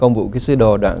Công-vụ ký sứ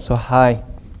đồ đoạn số 2.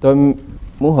 Tôi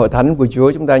muốn hội thánh của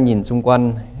Chúa chúng ta nhìn xung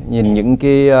quanh, nhìn những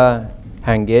cái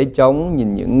hàng ghế trống,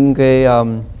 nhìn những cái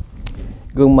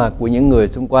gương mặt của những người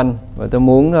xung quanh. Và tôi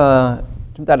muốn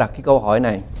chúng ta đặt cái câu hỏi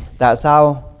này: tại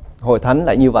sao hội thánh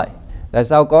lại như vậy? Tại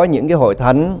sao có những cái hội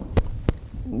thánh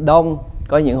đông,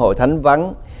 có những hội thánh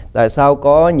vắng? Tại sao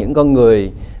có những con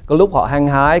người có lúc họ hăng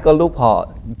hái, có lúc họ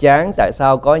chán? Tại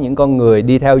sao có những con người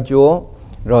đi theo Chúa,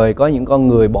 rồi có những con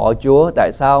người bỏ Chúa?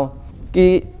 Tại sao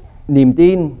cái niềm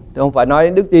tin, tôi không phải nói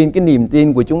đến đức tin, cái niềm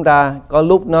tin của chúng ta có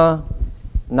lúc nó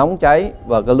nóng cháy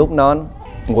và có lúc nó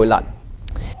nguội lạnh?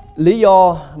 Lý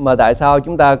do mà tại sao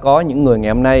chúng ta có những người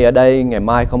ngày hôm nay ở đây, ngày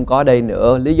mai không có đây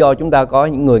nữa. Lý do chúng ta có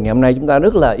những người ngày hôm nay chúng ta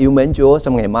rất là yêu mến Chúa,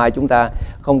 xong ngày mai chúng ta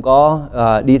không có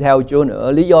đi theo Chúa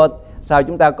nữa. Lý do sao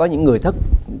chúng ta có những người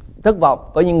thất vọng,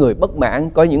 có những người bất mãn,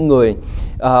 có những người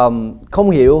không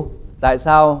hiểu tại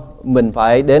sao mình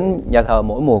phải đến nhà thờ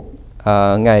mỗi một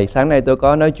ngày. Sáng nay tôi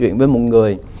có nói chuyện với một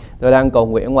người, tôi đang cầu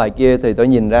nguyện ngoài kia thì tôi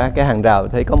nhìn ra cái hàng rào,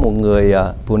 thấy có một người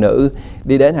phụ nữ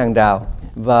đi đến hàng rào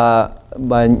và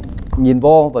nhìn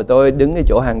vô, và tôi đứng cái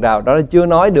chỗ hàng rào đó, chưa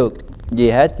nói được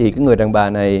gì hết thì cái người đàn bà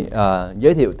này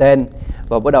giới thiệu tên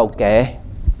và bắt đầu kể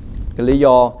cái lý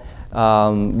do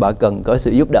bà cần có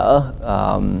sự giúp đỡ.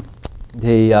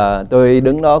 Thì tôi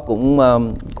đứng đó cũng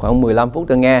khoảng 15 phút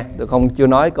tôi nghe, tôi chưa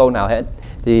nói câu nào hết.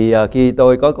 Thì khi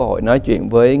tôi có cơ hội nói chuyện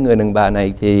với người đàn bà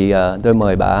này thì tôi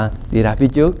mời bà đi ra phía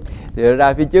trước. Thì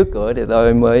ra phía trước cửa thì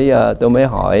tôi mới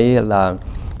hỏi là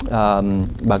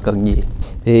bà cần gì.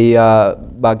 Thì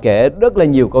bà kể rất là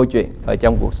nhiều câu chuyện ở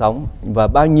trong cuộc sống và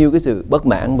bao nhiêu cái sự bất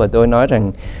mãn. Và tôi nói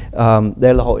rằng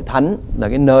đây là hội thánh, là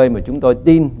cái nơi mà chúng tôi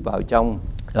tin vào trong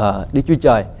Đức Chúa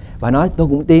Trời. Bà nói tôi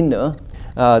cũng tin nữa,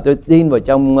 tôi tin vào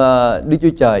trong Đức Chúa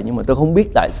Trời, nhưng mà tôi không biết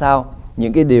tại sao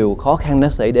những cái điều khó khăn nó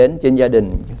xảy đến trên gia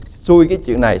đình, xui cái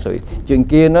chuyện này rồi chuyện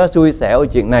kia, nó xui xẻo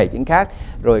chuyện này chuyện khác,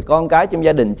 rồi con cái trong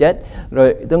gia đình chết.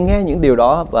 Rồi tôi nghe những điều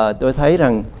đó và tôi thấy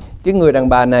rằng cái người đàn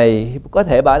bà này có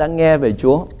thể bà đã nghe về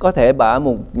Chúa, có thể bà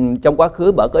trong quá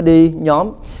khứ bà có đi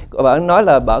nhóm, bà nói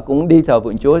là bà cũng đi thờ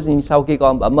phượng Chúa, nhưng sau khi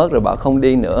con bà mất rồi bà không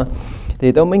đi nữa.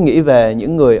 Thì tôi mới nghĩ về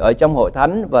những người ở trong hội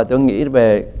thánh, và tôi nghĩ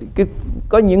về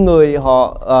có những người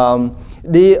họ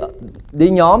đi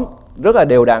nhóm rất là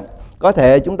đều đặn. Có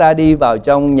thể chúng ta đi vào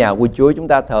trong nhà của Chúa, chúng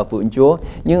ta thờ phượng Chúa,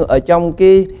 nhưng ở trong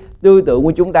cái tư tưởng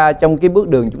của chúng ta, trong cái bước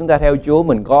đường chúng ta theo Chúa,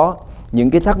 mình có những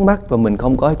cái thắc mắc và mình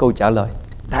không có câu trả lời.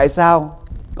 Tại sao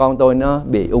con tôi nó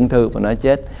bị ung thư và nó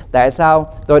chết? Tại sao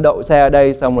tôi đậu xe ở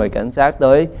đây xong rồi cảnh sát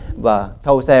tới và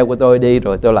thâu xe của tôi đi,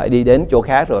 rồi tôi lại đi đến chỗ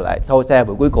khác rồi lại thâu xe,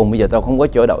 và cuối cùng bây giờ tôi không có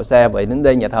chỗ đậu xe, vậy đến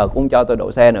đây nhà thờ cũng cho tôi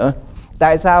đậu xe nữa?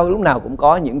 Tại sao lúc nào cũng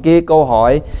có những cái câu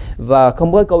hỏi và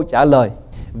không có câu trả lời?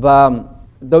 Và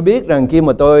tôi biết rằng khi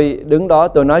mà tôi đứng đó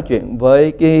tôi nói chuyện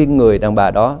với cái người đàn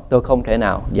bà đó, tôi không thể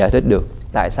nào giải thích được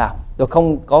tại sao. Tôi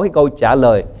không có cái câu trả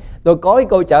lời. Tôi có cái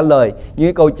câu trả lời, nhưng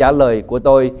cái câu trả lời của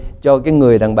tôi cho cái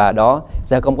người đàn bà đó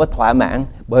sẽ không có thỏa mãn.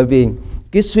 Bởi vì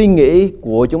cái suy nghĩ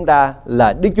của chúng ta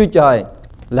là Đức Chúa Trời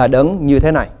là đấng như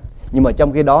thế này, nhưng mà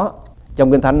trong khi đó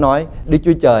trong Kinh Thánh nói Đức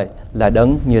Chúa Trời là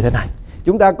đấng như thế này.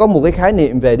 Chúng ta có một cái khái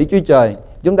niệm về Đức Chúa Trời.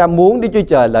 Chúng ta muốn Đức Chúa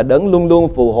Trời là đấng luôn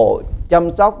luôn phù hộ,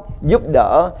 chăm sóc, giúp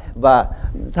đỡ và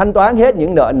thanh toán hết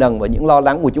những nợ nần và những lo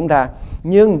lắng của chúng ta.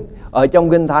 Nhưng ở trong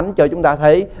Kinh Thánh cho chúng ta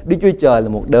thấy Đức Chúa Trời là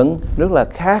một đấng rất là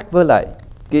khác với lại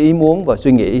cái ý muốn và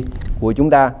suy nghĩ của chúng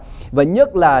ta. Và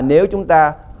nhất là nếu chúng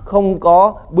ta không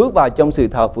có bước vào trong sự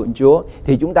thờ phượng Chúa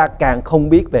thì chúng ta càng không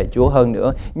biết về Chúa hơn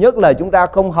nữa. Nhất là chúng ta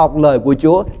không học lời của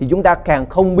Chúa thì chúng ta càng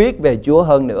không biết về Chúa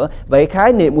hơn nữa. Vậy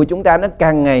khái niệm của chúng ta nó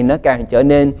càng ngày nó càng trở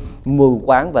nên mù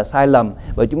quáng và sai lầm,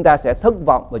 và chúng ta sẽ thất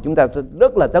vọng, và chúng ta sẽ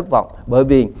rất là thất vọng, bởi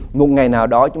vì một ngày nào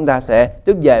đó chúng ta sẽ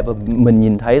thức dậy và mình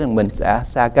nhìn thấy rằng mình sẽ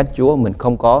xa cách Chúa, mình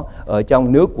không có ở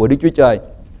trong nước của Đức Chúa Trời.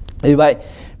 Vì vậy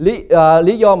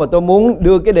lý do mà tôi muốn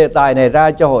đưa cái đề tài này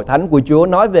ra cho hội thánh của Chúa,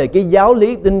 nói về cái giáo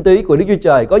lý tinh túy của Đức Chúa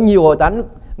Trời. Có nhiều hội thánh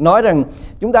nói rằng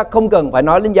chúng ta không cần phải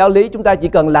nói đến giáo lý, chúng ta chỉ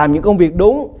cần làm những công việc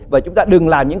đúng và chúng ta đừng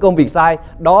làm những công việc sai,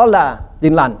 đó là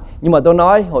tin lành. Nhưng mà tôi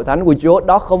nói hội thánh của Chúa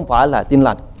đó không phải là tin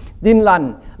lành. Tin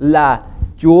lành là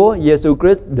Chúa Giêsu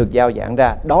Christ được giao giảng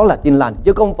ra, đó là tin lành,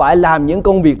 chứ không phải làm những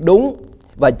công việc đúng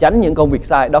và tránh những công việc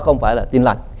sai, đó không phải là tin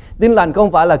lành. Tin lành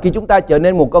không phải là khi chúng ta trở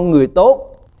nên một con người tốt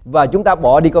và chúng ta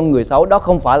bỏ đi con người xấu, đó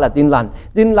không phải là tin lành.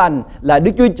 Tin lành là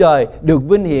Đức Chúa Trời được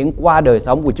vinh hiển qua đời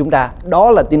sống của chúng ta,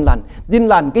 đó là tin lành. Tin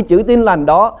lành, cái chữ tin lành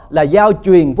đó là giao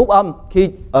truyền phúc âm. Khi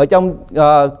ở trong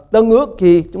Tân Ước,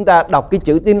 khi chúng ta đọc cái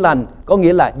chữ tin lành có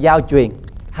nghĩa là giao truyền.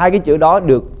 Hai cái chữ đó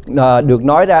được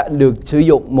nói ra, được sử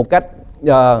dụng một cách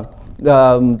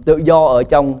tự do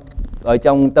ở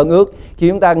trong Tân Ước. Khi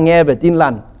chúng ta nghe về tin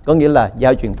lành có nghĩa là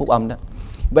giao truyền phúc âm đó.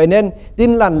 Vậy nên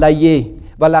tin lành là gì?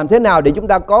 và làm thế nào để chúng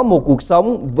ta có một cuộc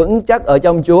sống vững chắc ở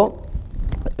trong Chúa.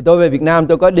 Tôi về Việt Nam,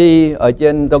 tôi có đi ở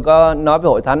trên, tôi có nói với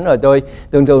hội thánh rồi, tôi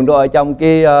thường tôi ở trong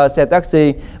cái xe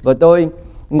taxi và tôi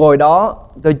ngồi đó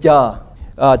tôi chờ.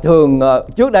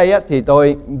 Trước đây thì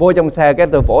tôi vô trong xe cái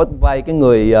tôi vỗ vai cái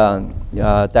người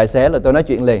tài xế là tôi nói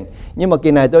chuyện liền. Nhưng mà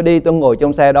kỳ này tôi ngồi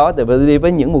trong xe đó, tôi đi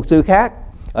với những mục sư khác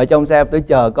ở trong xe, tôi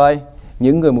chờ coi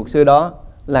những người mục sư đó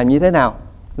làm như thế nào,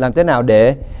 làm thế nào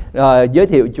để giới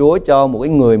thiệu Chúa cho một cái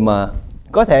người mà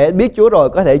có thể biết Chúa rồi,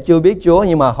 có thể chưa biết Chúa,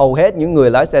 nhưng mà hầu hết những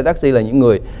người lái xe taxi là những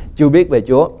người chưa biết về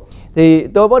Chúa. Thì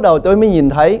tôi bắt đầu tôi mới nhìn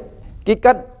thấy cái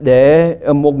cách để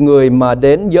một người mà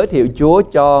đến giới thiệu Chúa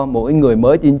cho một người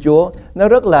mới tin Chúa nó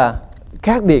rất là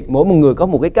khác biệt. Mỗi một người có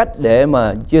một cái cách để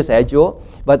mà chia sẻ Chúa.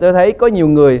 Và tôi thấy có nhiều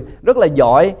người rất là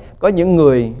giỏi, có những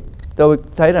người tôi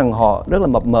thấy rằng họ rất là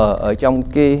mập mờ ở trong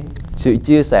cái sự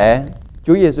chia sẻ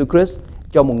Chúa Giêsu Christ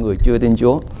cho một người chưa tin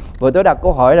Chúa. Và tôi đặt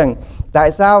câu hỏi rằng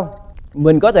tại sao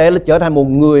mình có thể là trở thành một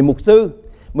người mục sư,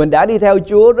 mình đã đi theo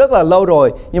Chúa rất là lâu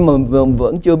rồi, nhưng mà mình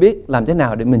vẫn chưa biết làm thế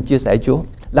nào để mình chia sẻ Chúa,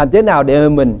 làm thế nào để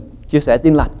mình chia sẻ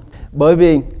tin lành. Bởi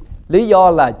vì lý do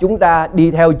là chúng ta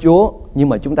đi theo Chúa nhưng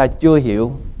mà chúng ta chưa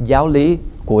hiểu giáo lý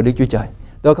của Đức Chúa Trời.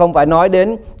 Tôi không phải nói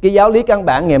đến cái giáo lý căn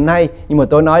bản ngày hôm nay, nhưng mà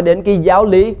tôi nói đến cái giáo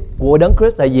lý của Đấng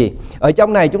Christ là gì. Ở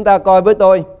trong này chúng ta coi với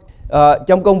tôi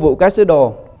trong Công-vụ các sứ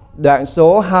đồ, đoạn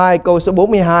số 2 câu số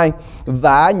 42: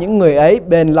 và những người ấy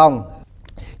bền lòng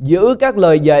giữ các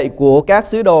lời dạy của các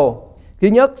sứ đồ. Thứ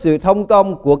nhất, sự thông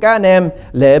công của các anh em,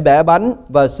 lễ bẻ-bánh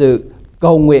và sự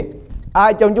cầu nguyện.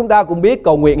 Ai trong chúng ta cũng biết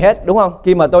cầu nguyện hết, đúng không?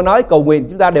 Khi mà tôi nói cầu nguyện,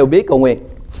 chúng ta đều biết cầu nguyện.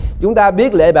 Chúng ta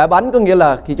biết lễ bẻ-bánh có nghĩa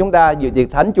là khi chúng ta dự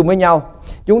tiệc thánh chung với nhau.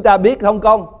 Chúng ta biết thông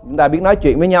công, chúng ta biết nói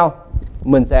chuyện với nhau.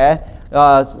 Mình sẽ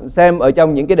xem ở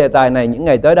trong những cái đề tài này những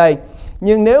ngày tới đây.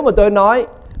 Nhưng nếu mà tôi nói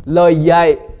lời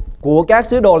dạy của các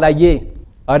sứ đồ là gì,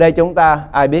 ở đây chúng ta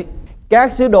ai biết?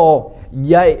 Các sứ đồ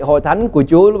dạy hội thánh của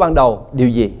Chúa lúc ban đầu điều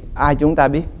gì? Ai chúng ta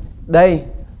biết? Đây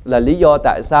là lý do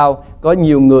tại sao có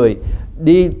nhiều người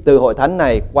đi từ hội thánh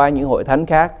này qua những hội thánh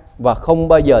khác và không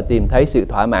bao giờ tìm thấy sự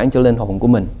thỏa mãn cho linh hồn của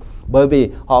mình. Bởi vì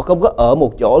họ không có ở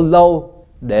một chỗ lâu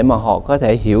để mà họ có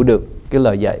thể hiểu được cái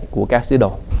lời dạy của các sứ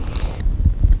đồ.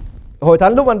 Hội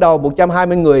thánh lúc ban đầu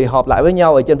 120 người họp lại với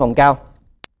nhau ở trên phòng cao.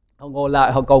 Họ ngồi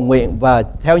lại, họ cầu nguyện và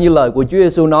theo như lời của Chúa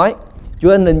Giêsu nói,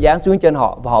 Chúa An Ninh giáng xuống trên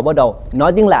họ và họ bắt đầu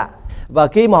nói tiếng lạ. Và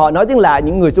khi mà họ nói tiếng lạ,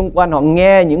 những người xung quanh họ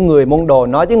nghe những người môn đồ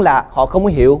nói tiếng lạ, họ không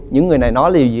hiểu những người này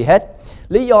nói điều gì hết.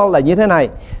 Lý do là như thế này,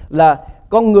 là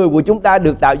con người của chúng ta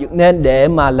được tạo dựng nên để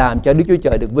mà làm cho Đức Chúa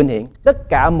Trời được vinh hiển. Tất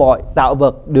cả mọi tạo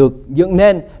vật được dựng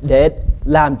nên để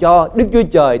làm cho Đức Chúa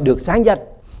Trời được sáng danh.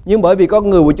 Nhưng bởi vì con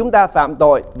người của chúng ta phạm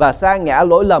tội và sa ngã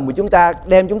lỗi lầm của chúng ta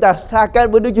đem chúng ta xa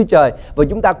cách với Đức Chúa Trời, và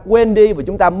chúng ta quên đi và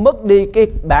chúng ta mất đi cái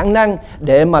bản năng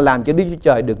để mà làm cho Đức Chúa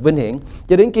Trời được vinh hiển.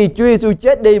 Cho đến khi Chúa Giêsu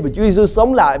chết đi và Chúa Giêsu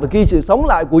sống lại, và khi sự sống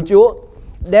lại của Chúa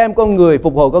đem con người,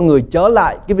 phục hồi con người trở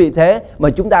lại cái vị thế mà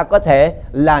chúng ta có thể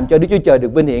làm cho Đức Chúa Trời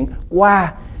được vinh hiển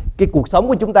qua cái cuộc sống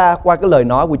của chúng ta, qua cái lời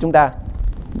nói của chúng ta.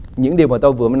 Những điều mà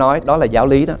tôi vừa mới nói đó là giáo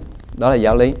lý đó. Đó là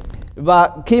giáo lý. Và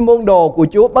khi môn đồ của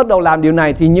Chúa bắt đầu làm điều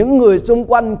này thì những người xung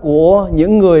quanh của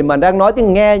những người mà đang nói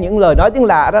tiếng, nghe những lời nói tiếng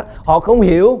lạ đó, họ không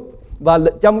hiểu. Và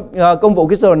trong Công-vụ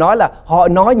cái sơ nói là họ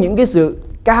nói những cái sự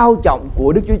cao trọng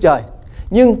của Đức Chúa Trời.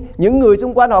 Nhưng những người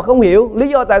xung quanh họ không hiểu. Lý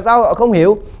do tại sao họ không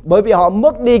hiểu? Bởi vì họ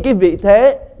mất đi cái vị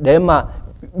thế để mà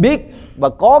biết và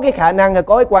có cái khả năng hay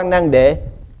có cái quan năng để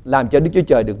làm cho Đức Chúa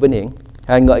Trời được vinh hiển,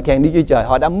 hay ngợi khen Đức Chúa Trời.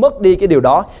 Họ đã mất đi cái điều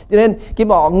đó. Cho nên khi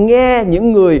mà họ nghe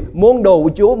những người môn đồ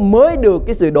của Chúa mới được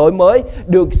cái sự đổi mới,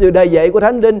 được sự đầy dạy của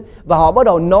Thánh Linh, và họ bắt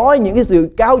đầu nói những cái sự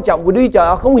cao trọng của Đức Chúa Trời,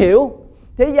 họ không hiểu.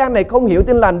 Thế gian này không hiểu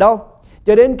tin lành đâu.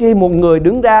 Cho đến khi một người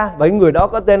đứng ra, và cái người đó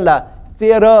có tên là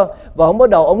Phi-e-rơ, và ông bắt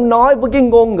đầu ông nói với cái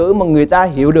ngôn ngữ mà người ta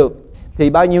hiểu được, thì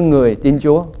bao nhiêu người tin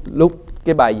Chúa? Lúc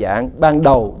cái bài giảng ban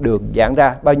đầu được giảng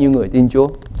ra, bao nhiêu người tin Chúa?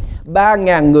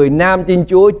 3.000 người nam tin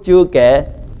Chúa, chưa kể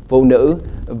phụ nữ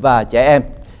và trẻ em.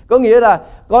 Có nghĩa là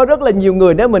có rất là nhiều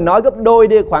người, nếu mình nói gấp đôi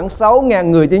đi, khoảng 6.000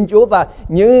 người tin Chúa. Và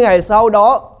những ngày sau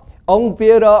đó, ông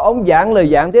Phi-e-rơ, ông giảng lời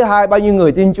giảng thứ hai, bao nhiêu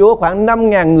người tin Chúa? Khoảng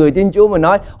 5.000 người tin Chúa. Mình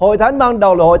nói hội thánh ban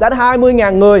đầu là hội thánh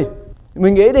 20.000 người.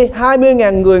 Mình nghĩ đi,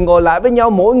 20.000 người ngồi lại với nhau,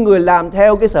 mỗi người làm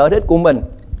theo cái sở thích của mình.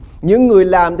 Những người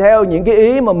làm theo những cái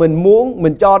ý mà mình muốn,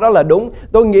 mình cho đó là đúng.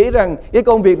 Tôi nghĩ rằng cái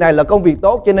công việc này là công việc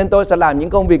tốt, cho nên tôi sẽ làm những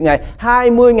công việc này.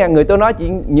 20.000 người, tôi nói chỉ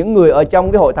những người ở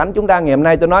trong cái hội thánh chúng ta ngày hôm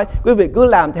nay, tôi nói quý vị cứ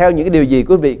làm theo những cái điều gì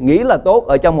quý vị nghĩ là tốt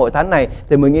ở trong hội thánh này,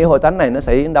 thì mình nghĩ hội thánh này nó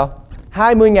sẽ đến đâu.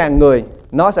 20.000 người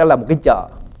nó sẽ là một cái chợ.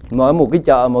 Một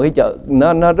cái chợ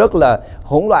nó rất là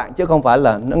hỗn loạn, chứ không phải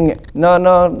là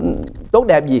nó tốt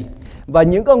đẹp gì. Và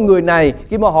những con người này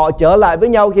khi mà họ trở lại với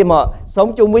nhau, khi mà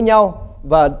sống chung với nhau,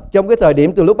 và trong cái thời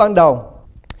điểm từ lúc ban đầu,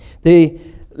 thì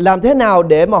làm thế nào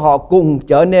để mà họ cùng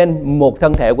trở nên một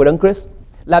thân thể của Đấng Christ?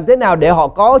 Làm thế nào để họ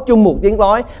có chung một tiếng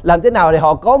nói? Làm thế nào để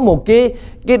họ có một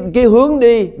cái hướng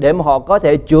đi để mà họ có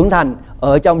thể trưởng thành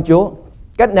ở trong Chúa?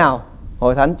 Cách nào?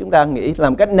 Hội thánh chúng ta nghĩ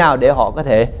làm cách nào để họ có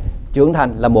thể trưởng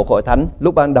thành là một hội thánh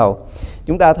lúc ban đầu?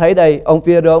 Chúng ta thấy đây, ông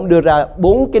Phi-e-rô ông đưa ra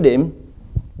 4 cái điểm,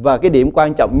 và cái điểm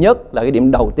quan trọng nhất là cái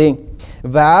điểm đầu tiên.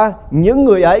 Và những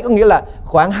người ấy, có nghĩa là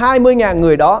khoảng 20.000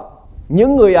 người đó,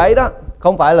 những người ấy đó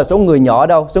không phải là số người nhỏ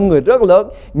đâu, số người rất lớn.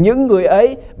 Những người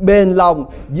ấy bền lòng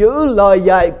giữ lời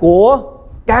dạy của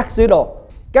các sứ đồ.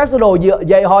 Các sứ đồ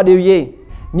dạy họ điều gì?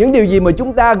 Những điều gì mà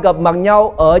chúng ta gặp mặt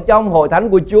nhau ở trong hội thánh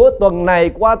của Chúa tuần này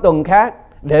qua tuần khác,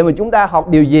 để mà chúng ta học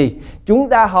điều gì? Chúng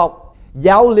ta học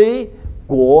giáo lý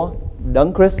của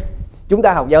Đấng Christ. Chúng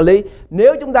ta học giáo lý.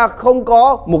 Nếu chúng ta không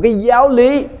có một cái giáo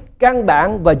lý căn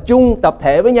bản và chung tập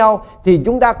thể với nhau, thì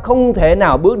chúng ta không thể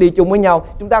nào bước đi chung với nhau.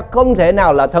 Chúng ta không thể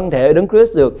nào là thân thể Đấng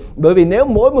Christ được. Bởi vì nếu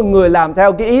mỗi một người làm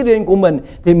theo cái ý riêng của mình,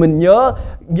 thì mình nhớ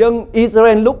dân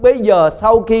Israel lúc bấy giờ,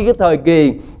 sau khi cái thời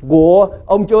kỳ của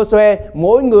ông Joshua,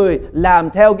 mỗi người làm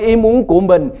theo cái ý muốn của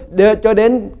mình, cho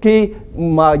đến khi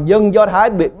mà dân Do Thái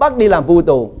bị bắt đi làm vua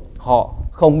tù, họ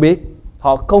không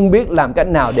biết làm cách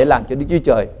nào để làm cho Đức Chúa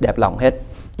Trời đẹp lòng hết.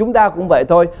 Chúng ta cũng vậy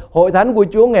thôi. Hội thánh của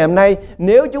Chúa ngày hôm nay,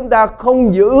 nếu chúng ta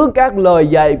không giữ các lời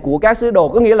dạy của các sứ đồ,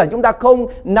 có nghĩa là chúng ta không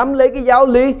nắm lấy cái giáo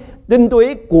lý tinh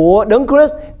túy của Đấng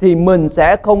Christ, thì mình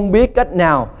sẽ không biết cách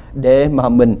nào để mà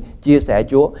mình chia sẻ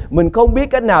Chúa. Mình không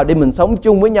biết cách nào để mình sống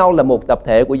chung với nhau là một tập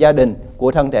thể của gia đình,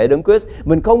 của thân thể Đấng Christ.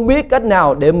 Mình không biết cách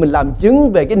nào để mình làm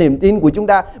chứng về cái niềm tin của chúng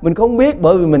ta. Mình không biết,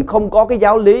 bởi vì mình không có cái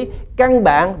giáo lý căn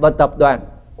bản và tập đoàn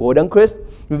của Đấng Christ.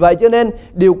 Vì vậy cho nên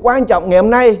điều quan trọng ngày hôm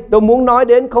nay tôi muốn nói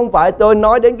đến, không phải tôi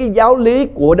nói đến cái giáo lý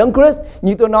của Đấng Christ,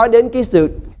 nhưng tôi nói đến cái sự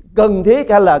cần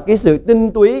thiết hay là cái sự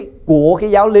tinh túy của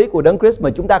cái giáo lý của Đấng Christ mà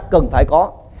chúng ta cần phải có.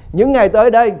 Những ngày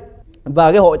tới đây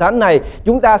và cái hội thánh này,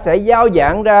 chúng ta sẽ giao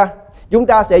giảng ra, chúng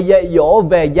ta sẽ dạy dỗ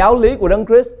về giáo lý của Đấng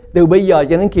Christ từ bây giờ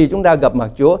cho đến khi chúng ta gặp mặt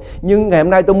Chúa. Nhưng ngày hôm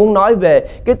nay tôi muốn nói về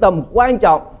cái tầm quan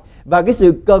trọng và cái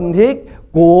sự cần thiết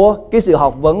của cái sự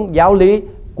học vấn giáo lý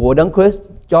của Đấng Christ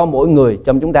cho mỗi người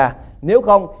trong chúng ta. Nếu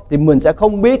không thì mình sẽ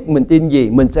không biết mình tin gì,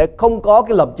 mình sẽ không có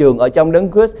cái lập trường ở trong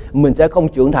Đấng Christ, mình sẽ không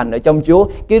trưởng thành ở trong Chúa.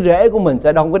 Cái rễ của mình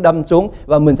sẽ không có đâm xuống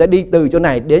và mình sẽ đi từ chỗ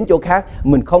này đến chỗ khác,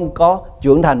 mình không có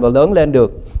trưởng thành và lớn lên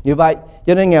được. Như vậy,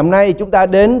 cho nên ngày hôm nay chúng ta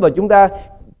đến và chúng ta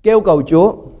kêu cầu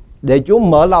Chúa để Chúa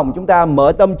mở lòng chúng ta,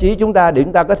 mở tâm trí chúng ta, để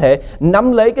chúng ta có thể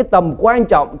nắm lấy cái tầm quan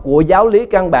trọng của giáo lý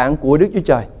căn bản của Đức Chúa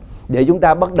Trời, để chúng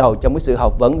ta bắt đầu trong cái sự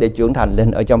học vấn để trưởng thành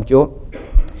lên ở trong Chúa.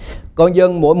 Con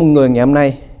dân mỗi một người ngày hôm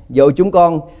nay, dẫu chúng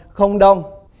con không đông,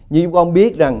 nhưng chúng con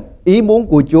biết rằng ý muốn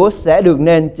của Chúa sẽ được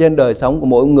nên trên đời sống của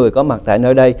mỗi người có mặt tại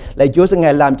nơi đây. Lạy Chúa, xin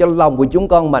Ngài làm cho lòng của chúng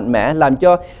con mạnh mẽ, làm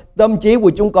cho tâm trí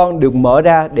của chúng con được mở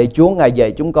ra, để Chúa Ngài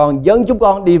dạy chúng con, dẫn chúng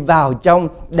con đi vào trong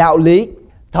đạo lý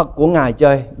thật của Ngài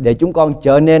chơi, để chúng con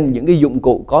trở nên những cái dụng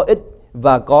cụ có ích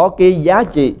và có cái giá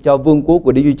trị cho vương quốc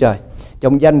của Đức Chúa Trời.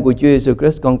 Trong danh của Chúa Giêsu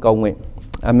Christ con cầu nguyện.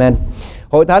 Amen.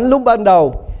 Hội thánh lúc ban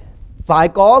đầu phải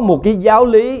có một cái giáo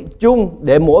lý chung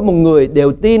để mỗi một người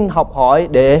đều tin, học hỏi,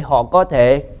 để họ có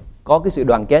thể có cái sự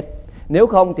đoàn kết. Nếu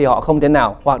không thì họ không thể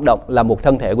nào hoạt động là một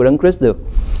thân thể của Đấng Christ được.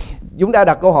 Chúng ta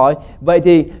đặt câu hỏi, vậy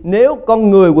thì nếu con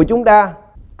người của chúng ta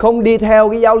không đi theo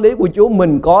cái giáo lý của Chúa,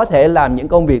 mình có thể làm những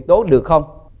công việc tốt được không?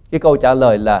 Cái câu trả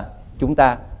lời là chúng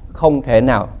ta không thể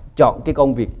nào chọn cái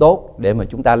công việc tốt để mà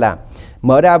chúng ta làm.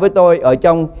 Mở ra với tôi ở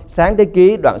trong Sáng Thế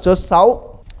Ký đoạn số 6.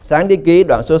 Sáng Thế Ký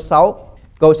đoạn số 6,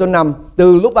 câu số 5.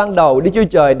 Từ lúc ban đầu, Đức Chúa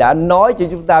Trời đã nói cho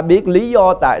chúng ta biết lý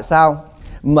do tại sao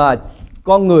mà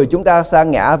con người chúng ta sa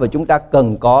ngã và chúng ta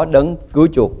cần có đấng cứu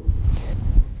chuộc.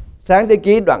 Sáng Thế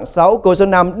Ký đoạn 6 câu số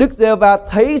 5. Đức Giê-hô-va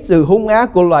thấy sự hung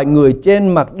ác của loài người trên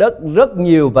mặt đất rất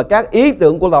nhiều, và các ý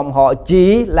tưởng của lòng họ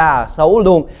chỉ là xấu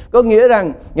luôn. Có nghĩa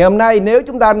rằng ngày hôm nay nếu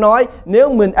chúng ta nói nếu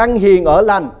mình ăn hiền ở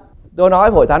lành, tôi nói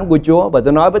hội thánh của Chúa và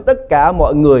tôi nói với tất cả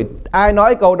mọi người, ai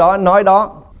nói câu đó nói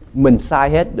đó, mình sai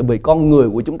hết. Bởi con người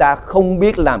của chúng ta không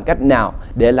biết làm cách nào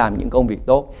để làm những công việc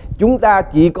tốt. Chúng ta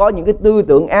chỉ có những cái tư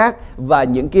tưởng ác và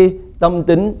những cái tâm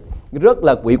tính rất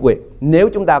là quỷ quyệt nếu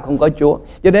chúng ta không có Chúa.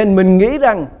 Cho nên mình nghĩ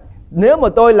rằng nếu mà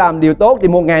tôi làm điều tốt thì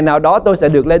một ngày nào đó tôi sẽ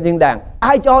được lên thiên đàng.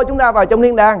 Ai cho chúng ta vào trong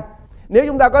thiên đàng? Nếu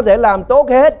chúng ta có thể làm tốt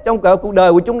hết trong cả cuộc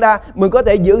đời của chúng ta, mình có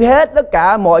thể giữ hết tất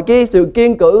cả mọi cái sự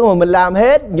kiêng cữ mà mình làm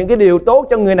hết những cái điều tốt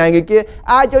cho người này người kia,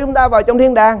 ai cho chúng ta vào trong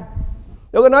thiên đàng?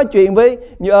 Tôi có nói chuyện với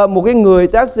một cái người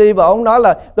taxi và ông nói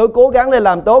là tôi cố gắng để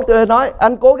làm tốt. Tôi nói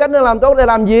anh cố gắng để làm tốt để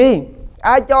làm gì?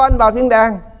 Ai cho anh vào thiên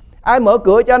đàng? Ai mở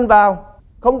cửa cho anh vào?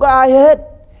 Không có ai hết.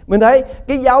 Mình thấy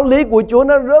cái giáo lý của Chúa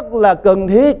nó rất là cần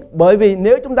thiết, bởi vì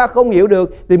nếu chúng ta không hiểu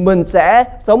được thì mình sẽ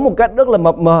sống một cách rất là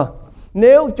mập mờ.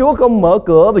 Nếu Chúa không mở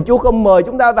cửa và Chúa không mời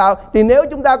chúng ta vào, thì nếu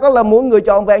chúng ta có là một người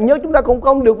trọn vẹn nhất, chúng ta cũng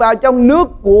không được vào trong nước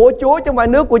của Chúa, chứ không phải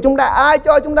nước của chúng ta. Ai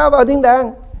cho chúng ta vào thiên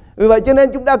đàng? Vì vậy cho nên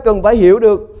chúng ta cần phải hiểu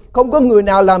được, không có người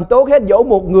nào làm tốt hết, dẫu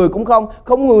một người cũng không.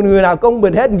 Không người nào công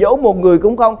bình hết, dẫu một người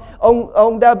cũng không.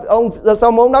 Ông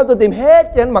Solomon nói tôi tìm hết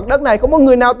trên mặt đất này, không có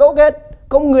người nào tốt hết,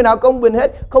 không người nào công bình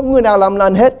hết, không người nào làm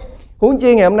lành hết. Huống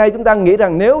chi ngày hôm nay chúng ta nghĩ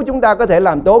rằng nếu chúng ta có thể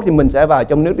làm tốt thì mình sẽ vào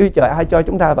trong nước Đức Chúa Trời. Ai cho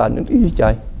chúng ta vào nước Đức Chúa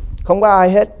Trời? Không có ai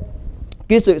hết.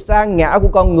 Cái sự sa ngã của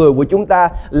con người của chúng ta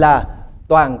là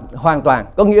hoàn toàn.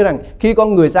 Có nghĩa rằng khi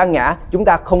con người sa ngã, chúng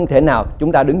ta không thể nào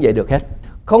chúng ta đứng dậy được hết.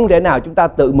 Không thể nào chúng ta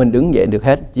tự mình đứng dậy được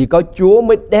hết. Chỉ có Chúa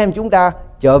mới đem chúng ta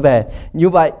trở về. Như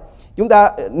vậy chúng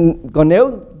ta, còn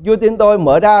nếu Chúa tin tôi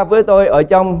mở ra với tôi ở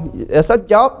trong sách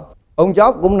Job, ông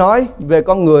Job cũng nói về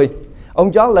con người.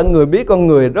 Ông Job là người biết con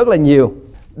người rất là nhiều.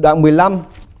 Đoạn 15,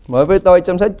 mở với tôi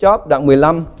trong sách Job đoạn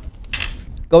 15,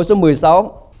 câu số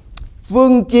 16.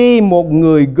 Phương chi một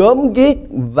người gớm ghiếc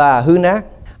và hư nát,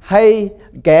 hay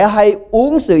kẻ hay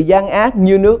uống sự gian ác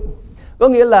như nước. Có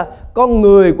nghĩa là con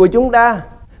người của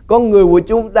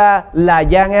chúng ta là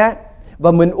gian ác,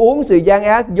 và mình uống sự gian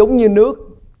ác giống như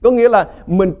nước. Có nghĩa là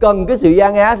mình cần cái sự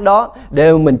gian ác đó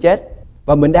để mình chết.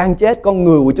 Và mình đang chết, con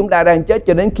người của chúng ta đang chết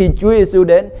cho đến khi Chúa Giêsu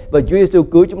đến và Chúa Giêsu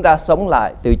cứu chúng ta sống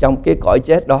lại từ trong cái cõi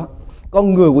chết đó.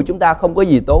 Con người của chúng ta không có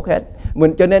gì tốt hết.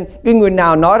 Cho nên cái người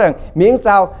nào nói rằng miễn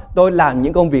sao tôi làm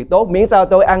những công việc tốt, miễn sao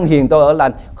tôi ăn hiền, tôi ở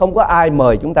lành, không có ai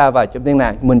mời chúng ta vào trong thiên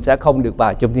đàng. Mình sẽ không được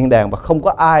vào trong thiên đàng, và không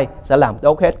có ai sẽ làm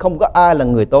tốt hết, không có ai là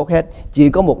người tốt hết. Chỉ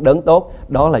có một đấng tốt,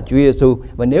 đó là Chúa Giêsu.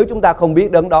 Và nếu chúng ta không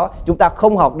biết đấng đó, chúng ta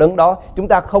không học đấng đó, chúng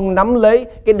ta không nắm lấy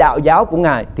cái đạo giáo của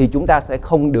Ngài, thì chúng ta sẽ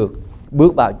không được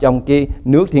bước vào trong cái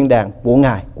nước thiên đàng của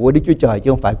Ngài, của Đức Chúa Trời,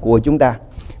 chứ không phải của chúng ta.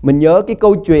 Mình nhớ cái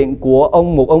câu chuyện của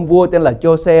một ông vua tên là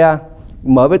Jose.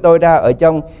 Mở với tôi ra ở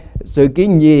trong Sử Ký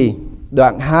Nhì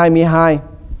đoạn 22.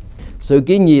 Sử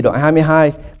Ký Nhì đoạn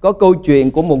 22 có câu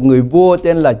chuyện của một người vua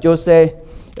tên là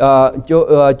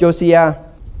Josiah.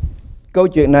 Câu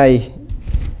chuyện này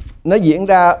nó diễn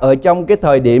ra ở trong cái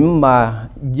thời điểm mà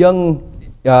dân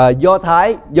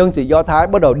sự Do Thái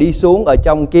bắt đầu đi xuống ở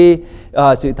trong cái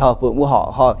sự thờ phượng của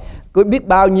họ. Họ có biết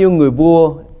bao nhiêu người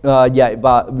vua dậy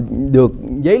và được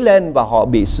dấy lên, và họ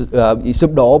bị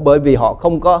sụp đổ bởi vì họ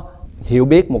không có hiểu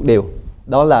biết một điều,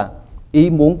 đó là ý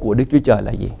muốn của Đức Chúa Trời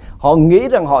là gì. Họ nghĩ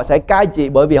rằng họ sẽ cai trị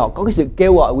bởi vì họ có cái sự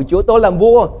kêu gọi của Chúa. Tôi làm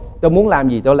vua, tôi muốn làm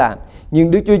gì tôi làm.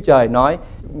 Nhưng Đức Chúa Trời nói,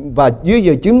 và dưới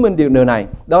giờ chứng minh điều này,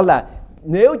 đó là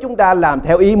nếu chúng ta làm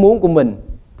theo ý muốn của mình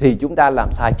thì chúng ta làm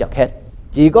sai chật hết.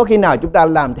 Chỉ có khi nào chúng ta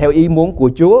làm theo ý muốn của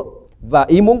Chúa. Và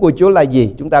ý muốn của Chúa là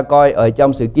gì? Chúng ta coi ở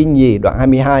trong Sử Ký Nhì đoạn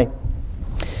 22.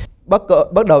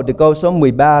 Bắt đầu từ câu số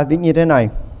 13 viết như thế này.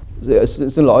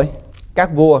 Xin lỗi,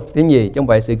 Các Vua thứ nhì, chứ không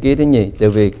phải Sử Ký thứ nhì, từ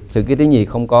vì Sử Ký thứ nhì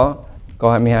không có câu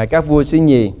 22. Các Vua thứ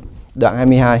nhì đoạn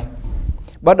 22,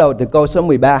 bắt đầu từ câu số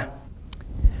 13.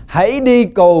 Hãy đi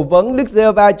cầu vấn Đức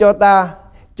Giê-hô-va cho ta,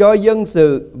 cho dân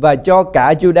sự và cho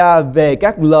cả Juda về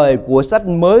các lời của sách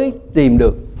mới tìm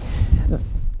được.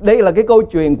 Đây là cái câu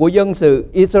chuyện của dân sự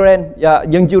Israel,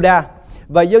 dân Juda.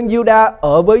 Và dân Juda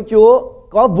ở với Chúa,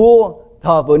 có vua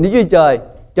thờ phượng Đức Chúa Trời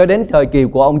cho đến thời kỳ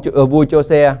của ông vua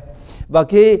Jose. Và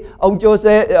khi ông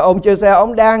Jose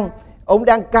ông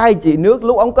đang cai trị nước,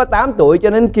 lúc ông có 8 tuổi cho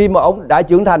đến khi mà ông đã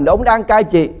trưởng thành, ông đang cai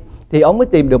trị, thì ông mới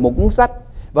tìm được một cuốn sách.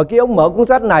 Và khi ông mở cuốn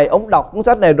sách này, ông đọc cuốn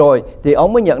sách này rồi, thì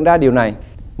ông mới nhận ra điều này: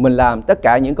 mình làm tất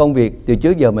cả những công việc từ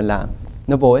trước giờ mình làm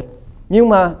nó vô ích. Nhưng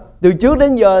mà từ trước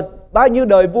đến giờ, bao nhiêu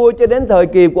đời vua cho đến thời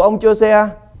kỳ của ông Jose,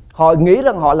 họ nghĩ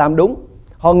rằng họ làm đúng,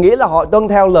 họ nghĩ là họ tuân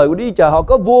theo lời của Đức Chúa Trời, họ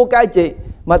có vua cai trị.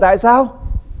 Mà tại sao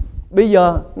bây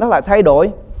giờ nó lại thay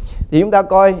đổi? Thì chúng ta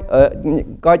coi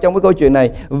trong cái câu chuyện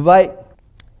này. Vậy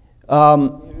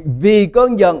vì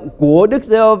cơn giận của Đức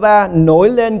Giê-hô-va nổi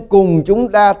lên cùng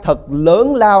chúng ta thật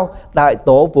lớn lao, tại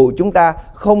tổ phụ chúng ta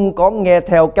không có nghe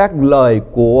theo các lời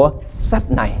của sách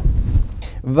này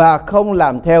và không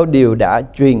làm theo điều đã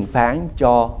truyền phán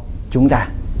cho chúng ta.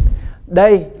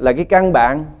 Đây là cái căn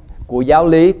bản của giáo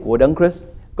lý của Đấng Christ.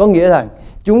 Có nghĩa rằng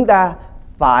chúng ta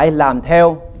phải làm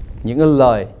theo những cái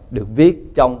lời được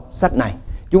viết trong sách này.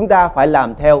 Chúng ta phải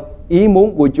làm theo ý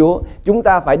muốn của Chúa. Chúng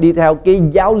ta phải đi theo cái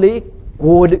giáo lý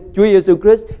của Chúa Giêsu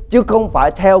Christ, chứ không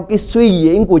phải theo cái suy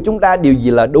diễn của chúng ta điều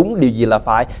gì là đúng, điều gì là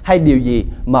phải, hay điều gì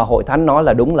mà hội thánh nói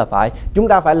là đúng là phải. Chúng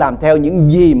ta phải làm theo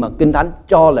những gì mà Kinh Thánh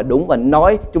cho là đúng và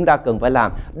nói chúng ta cần phải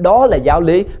làm. Đó là giáo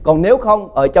lý. Còn nếu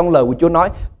không, ở trong lời của Chúa nói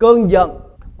cơn giận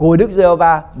của Đức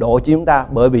Giê-hô-va đổ cho chúng ta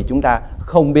bởi vì chúng ta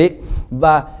không biết.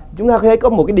 Và chúng ta thấy có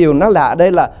một cái điều nó lạ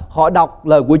đây là họ đọc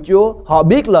lời của Chúa, họ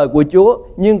biết lời của Chúa,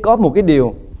 nhưng có một cái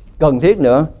điều cần thiết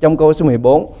nữa trong câu số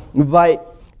 14. Vậy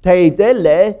thầy tế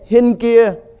lễ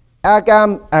Hin-kia,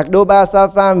 Akam, Akdoba,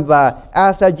 Sapham và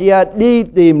Asajia đi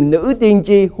tìm nữ tiên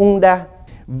tri Hunda,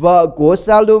 vợ của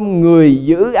Salum, người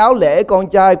giữ áo lễ, con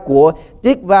trai của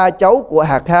Tikva, cháu của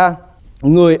Hakha,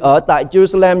 người ở tại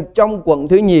Jerusalem trong quận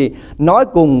thứ nhì,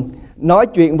 nói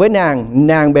chuyện với nàng.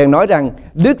 Nàng bèn nói rằng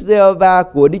Đức Giê-hô-va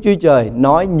của Đức Chúa Trời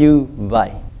nói như vậy.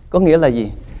 Có nghĩa là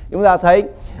gì? Chúng ta thấy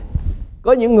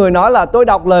có những người nói là tôi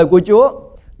đọc lời của Chúa,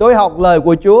 tôi học lời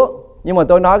của Chúa, nhưng mà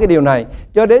tôi nói cái điều này,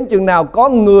 cho đến chừng nào có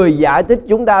người giải thích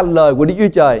chúng ta lời của Đức Chúa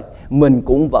Trời, mình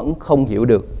cũng vẫn không hiểu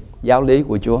được giáo lý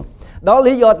của Chúa. Đó là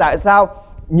lý do tại sao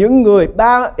những người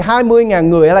 20.000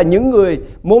 người hay là những người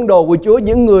môn đồ của Chúa,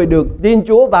 những người được tin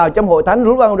Chúa vào trong hội thánh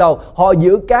lúc ban đầu, họ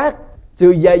giữ các sự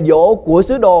dạy dỗ của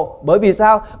sứ đồ. Bởi vì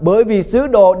sao? Bởi vì sứ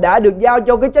đồ đã được giao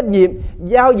cho cái trách nhiệm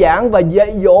giao giảng và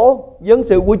dạy dỗ dân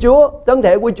sự của Chúa, thân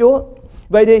thể của Chúa.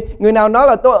 Vậy thì người nào nói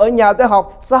là tôi ở nhà tôi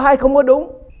học, sai, không có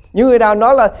đúng. Những người nào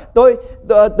nói là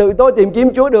tự tôi tìm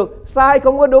kiếm Chúa được, sai,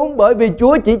 không có đúng. Bởi vì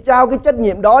Chúa chỉ trao cái trách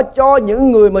nhiệm đó cho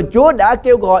những người mà Chúa đã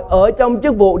kêu gọi ở trong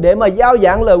chức vụ để mà giao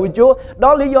giảng lời của Chúa.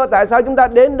 Đó là lý do tại sao chúng ta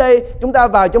đến đây, chúng ta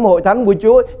vào trong hội thánh của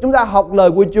Chúa, chúng ta học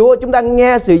lời của Chúa, chúng ta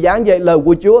nghe sự giảng dạy lời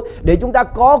của Chúa để chúng ta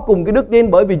có cùng cái đức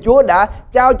tin. Bởi vì Chúa đã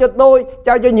trao cho tôi,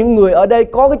 trao cho những người ở đây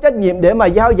có cái trách nhiệm để mà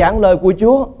giao giảng lời của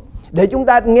Chúa, để chúng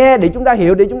ta nghe, để chúng ta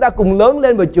hiểu, để chúng ta cùng lớn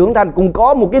lên và trưởng thành, cùng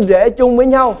có một cái rễ chung với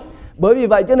nhau. Bởi vì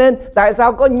vậy cho nên tại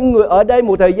sao có những người ở đây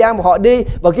một thời gian mà họ đi,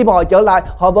 và khi mà họ trở lại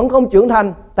họ vẫn không trưởng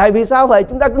thành? Tại vì sao vậy?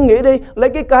 Chúng ta cứ nghĩ đi, lấy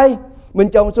cái cây mình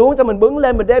trồng xuống, xong mình bứng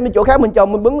lên, mình đem đến chỗ khác mình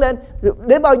trồng, mình bứng lên,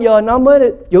 đến bao giờ nó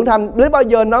mới trưởng thành, đến bao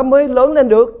giờ nó mới lớn lên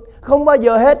được? Không bao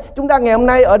giờ hết. Chúng ta ngày hôm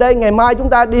nay ở đây, ngày mai chúng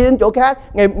ta đi đến chỗ khác,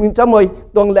 xong rồi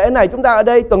tuần lễ này chúng ta ở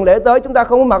đây, tuần lễ tới chúng ta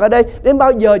không có mặt ở đây. Đến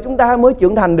bao giờ chúng ta mới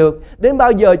trưởng thành được? Đến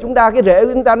bao giờ chúng ta, cái rễ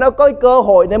của chúng ta nó có cơ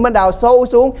hội để mà đào sâu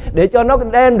xuống, để cho nó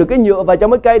đem được cái nhựa vào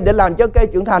trong cái cây để làm cho cây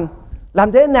trưởng thành?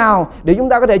 Làm thế nào để chúng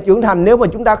ta có thể trưởng thành nếu mà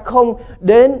chúng ta không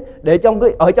đến để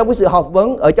ở trong cái sự học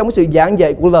vấn, ở trong cái sự giảng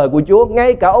dạy của lời của Chúa?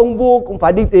 Ngay cả ông vua cũng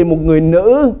phải đi tìm một người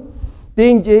nữ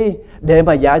tiên tri để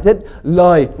mà giải thích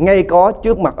lời ngay có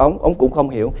trước mặt ông cũng không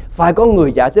hiểu. Phải có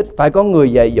người giải thích, phải có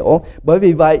người dạy dỗ. Bởi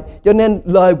vì vậy cho nên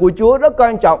lời của Chúa rất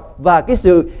quan trọng, và cái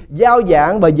sự giao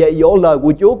giảng và dạy dỗ lời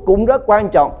của Chúa cũng rất quan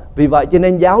trọng. Vì vậy cho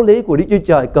nên giáo lý của Đức Chúa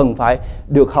Trời cần phải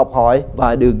được học hỏi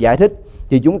và được giải thích,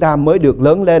 thì chúng ta mới được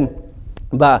lớn lên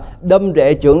và đâm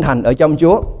rễ trưởng thành ở trong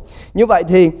Chúa. Như vậy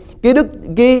thì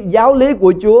cái giáo lý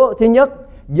của Chúa thứ nhất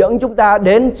dẫn chúng ta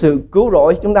đến sự cứu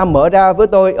rỗi. Chúng ta mở ra với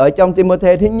tôi ở trong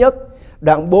Ti-mô-thê thứ nhất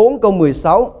đoạn 4 câu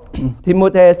 16.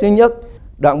 Ti-mô-thê thứ nhất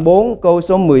đoạn 4 câu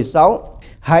số 16.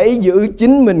 Hãy giữ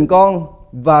chính mình con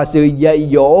và sự dạy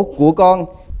dỗ của con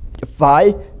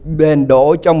phải bền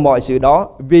độ trong mọi sự đó,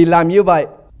 vì làm như vậy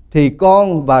thì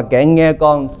con và kẻ nghe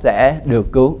con sẽ được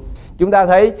cứu. Chúng ta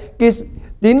thấy cái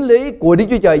tín lý của Đức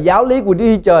Chúa Trời, giáo lý của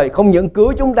Đức Chúa Trời không những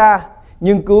cứu chúng ta,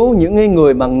 nhưng cứu những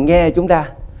người mà nghe chúng ta.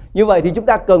 Như vậy thì chúng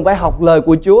ta cần phải học lời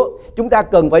của Chúa, chúng ta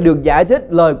cần phải được giải thích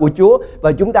lời của Chúa,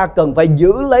 và chúng ta cần phải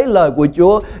giữ lấy lời của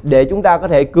Chúa để chúng ta có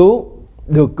thể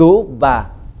được cứu, và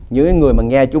những người mà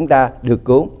nghe chúng ta được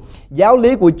cứu. Giáo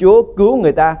lý của Chúa cứu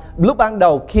người ta. Lúc ban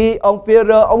đầu khi ông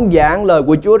Phi-rơ ông giảng lời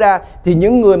của Chúa ra, thì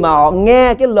những người mà họ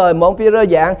nghe cái lời mà ông Phi-rơ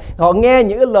giảng, họ nghe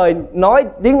những cái lời nói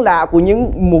tiếng lạ của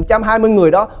những 120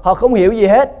 người đó, họ không hiểu gì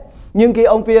hết. Nhưng khi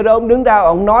ông Phi-rơ ông đứng ra,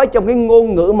 ông nói trong cái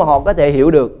ngôn ngữ mà họ có thể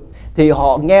hiểu được, thì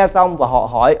họ nghe xong và họ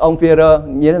hỏi ông Phi-rơ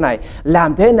như thế này: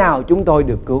 làm thế nào chúng tôi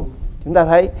được cứu? Chúng ta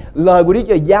thấy lời của Đức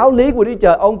Trời, giáo lý của Đức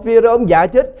Trời, ông Phi-rơ ông giải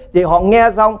thích, thì họ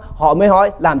nghe xong họ mới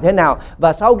hỏi làm thế nào.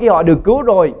 Và sau khi họ được cứu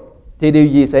rồi thì điều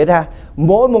gì xảy ra?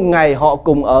 Mỗi một ngày họ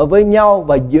cùng ở với nhau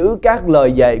và giữ các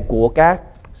lời dạy của các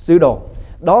sứ đồ.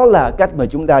 Đó là cách mà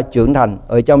chúng ta trưởng thành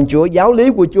ở trong Chúa. Giáo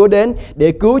lý của Chúa đến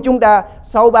để cứu chúng ta.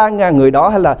 Sau 3.000 người đó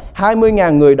hay là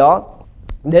 20.000 người đó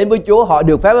đến với Chúa, họ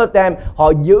được phép báp têm,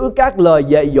 họ giữ các lời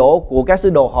dạy dỗ của các sứ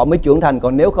đồ, họ mới trưởng thành.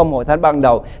 Còn nếu không, hội thánh ban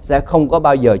đầu sẽ không có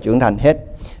bao giờ trưởng thành hết.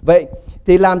 Vậy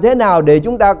thì làm thế nào để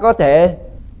chúng ta có thể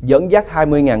dẫn dắt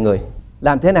 20.000 người?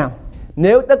 Làm thế nào?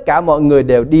 Nếu tất cả mọi người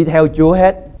đều đi theo Chúa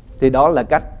hết, thì đó là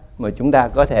cách mà chúng ta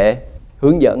có thể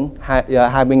hướng dẫn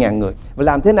 20.000 người. Và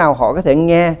làm thế nào họ có thể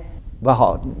nghe và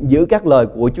họ giữ các lời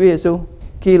của Chúa Giêsu?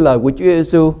 Khi lời của Chúa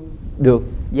Giêsu được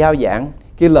giao giảng,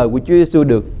 khi lời của Chúa Giêsu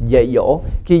được dạy dỗ,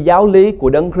 khi giáo lý của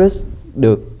Đấng Christ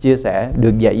được chia sẻ,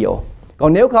 được dạy dỗ.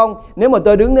 Còn nếu không, nếu mà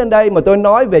tôi đứng lên đây mà tôi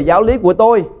nói về giáo lý của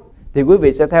tôi, thì quý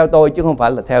vị sẽ theo tôi chứ không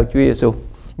phải là theo Chúa Giêsu.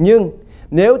 Nhưng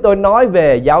nếu tôi nói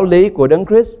về giáo lý của Đấng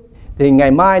Christ, thì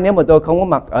ngày mai nếu mà tôi không có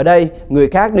mặt ở đây, người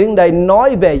khác đến đây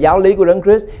nói về giáo lý của Đấng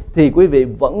Christ, thì quý vị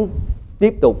vẫn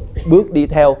tiếp tục bước đi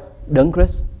theo Đấng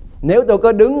Christ. Nếu tôi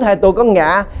có đứng hay tôi có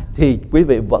ngã thì quý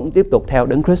vị vẫn tiếp tục theo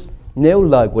Đấng Christ, nếu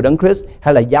lời của Đấng Christ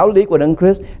hay là giáo lý của Đấng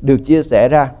Christ được chia sẻ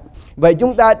ra. Vậy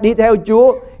chúng ta đi theo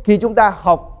Chúa khi chúng ta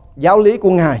học giáo lý của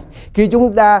Ngài, khi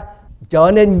chúng ta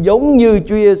trở nên giống như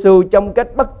Chúa Giêsu trong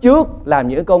cách bắt chước làm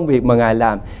những công việc mà Ngài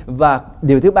làm. Và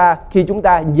điều thứ ba, khi chúng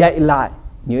ta dạy lại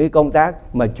những công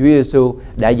tác mà Chúa Giêsu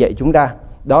đã dạy chúng ta.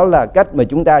 Đó là cách mà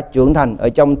chúng ta trưởng thành ở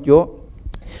trong Chúa.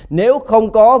 Nếu không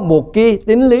có một cái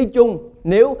tín lý chung,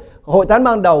 nếu hội thánh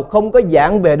ban đầu không có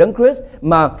giảng về Đấng Christ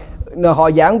mà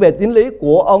họ giảng về tín lý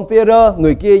của ông Phi-rơ,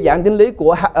 người kia giảng tín lý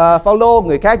của Phao-lô,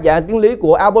 người khác giảng tín lý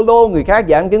của A-pô-lô, người khác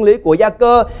giảng tín lý của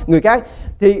Gia-cơ, người khác,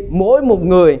 thì mỗi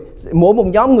một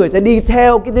nhóm người sẽ đi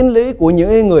theo cái tín lý của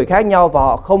những người khác nhau và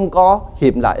họ không có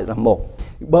hiệp lại là một.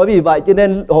 Bởi vì vậy cho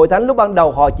nên hội thánh lúc ban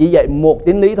đầu họ chỉ dạy một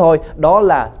tín lý thôi, đó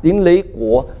là tín lý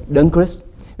của Đấng Christ.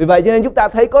 Vì vậy cho nên chúng ta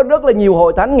thấy có rất là nhiều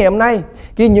hội thánh ngày hôm nay,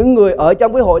 khi những người ở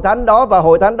trong cái hội thánh đó và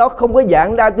hội thánh đó không có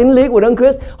giảng ra tín lý của Đấng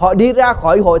Christ, họ đi ra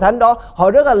khỏi hội thánh đó,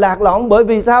 họ rất là lạc lõng. Bởi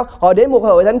vì sao? Họ đến một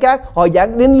hội thánh khác, họ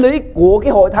giảng tín lý của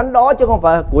cái hội thánh đó chứ không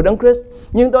phải của Đấng Christ.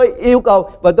 Nhưng tôi yêu cầu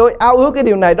và tôi ao ước cái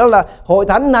điều này, đó là hội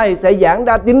thánh này sẽ giảng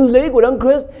ra tín lý của Đấng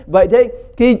Christ. Vậy thì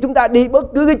khi chúng ta đi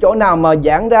bất cứ cái chỗ nào mà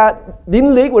giảng ra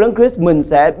tín lý của Đấng Christ, mình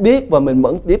sẽ biết và mình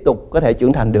vẫn tiếp tục có thể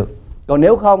trưởng thành được. Còn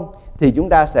nếu không thì chúng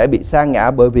ta sẽ bị sa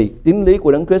ngã, bởi vì tín lý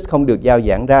của Đấng Christ không được giao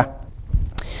giảng ra.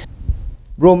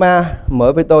 Roma,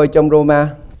 mở với tôi trong Roma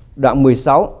đoạn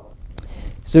 16.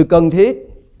 Sự cần thiết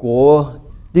của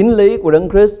tín lý của Đấng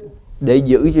Christ để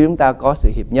giữ cho chúng ta có sự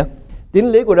hiệp nhất. Tín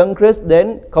lý của Đấng Christ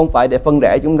đến không phải để phân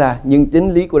rẽ chúng ta, nhưng tín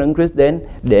lý của Đấng Christ đến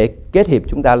để kết hiệp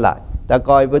chúng ta lại. Ta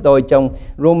coi với tôi trong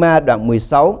Roma đoạn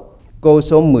 16, câu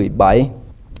số 17.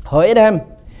 Hỡi anh em,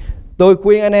 tôi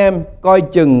khuyên anh em coi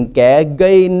chừng kẻ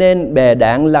gây nên bè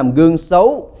đảng làm gương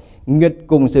xấu, nghịch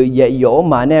cùng sự dạy dỗ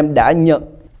mà anh em đã nhận,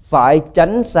 phải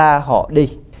tránh xa họ đi.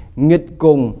 Nghịch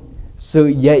cùng sự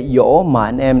dạy dỗ mà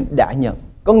anh em đã nhận.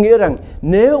 Có nghĩa rằng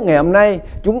nếu ngày hôm nay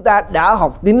chúng ta đã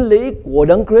học tín lý của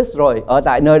Đấng Christ rồi ở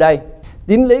tại nơi đây,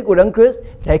 tín lý của Đấng Christ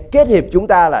sẽ kết hiệp chúng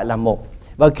ta lại là một.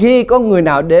 Và khi có người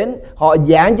nào đến họ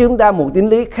giảng cho chúng ta một tín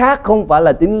lý khác, không phải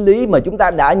là tín lý mà chúng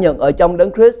ta đã nhận ở trong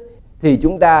Đấng Christ, thì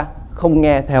chúng ta không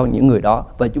nghe theo những người đó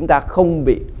và chúng ta không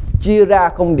bị chia ra,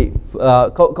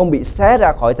 không bị xé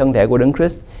ra khỏi thân thể của Đấng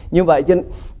Christ. Như vậy trên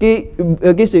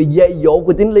cái sự dạy dỗ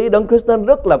của tín lý Đấng Christ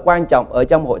rất là quan trọng ở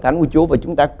trong hội thánh của Chúa, và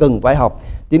chúng ta cần phải học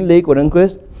tín lý của Đấng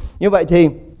Christ. Như vậy thì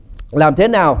làm thế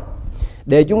nào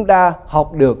để chúng ta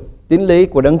học được tín lý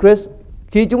của Đấng Christ?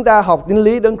 Khi chúng ta học tín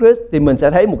lý Đấng Christ thì mình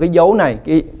sẽ thấy một cái dấu này,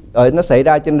 nó xảy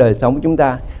ra trên đời sống của chúng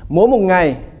ta. Mỗi một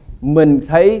ngày mình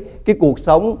thấy cái cuộc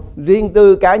sống riêng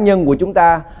tư cá nhân của chúng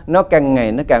ta nó càng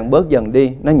ngày nó càng bớt dần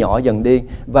đi, nó nhỏ dần đi,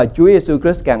 và Chúa Giêsu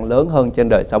Christ càng lớn hơn trên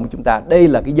đời sống của chúng ta. Đây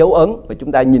là cái dấu ấn và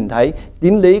chúng ta nhìn thấy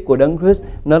tín lý của Đấng Christ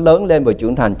nó lớn lên và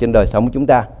trưởng thành trên đời sống của chúng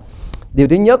ta. Điều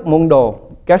thứ nhất, môn đồ,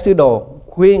 các sứ đồ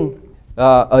khuyên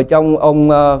ở trong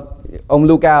ông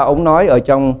Luca, ông nói ở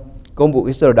trong Công-vụ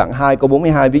đoạn 2 câu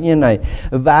 42 viết như thế này: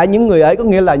 và những người ấy, có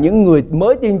nghĩa là những người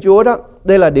mới tin Chúa đó,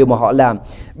 đây là điều mà họ làm,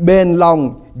 bền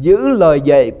lòng giữ lời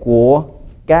dạy của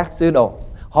các sứ đồ.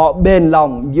 Họ bền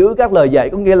lòng giữ các lời dạy,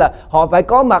 có nghĩa là họ phải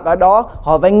có mặt ở đó,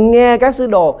 họ phải nghe các sứ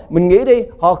đồ. Mình nghĩ đi,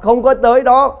 họ không có tới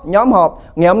đó nhóm họp,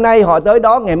 ngày hôm nay họ tới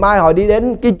đó, ngày mai họ đi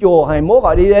đến cái chùa, ngày mốt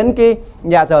họ đi đến cái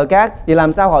nhà thờ khác, thì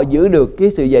làm sao họ giữ được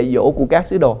cái sự dạy dỗ của các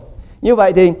sứ đồ? Như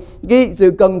vậy thì cái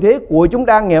sự cần thiết của chúng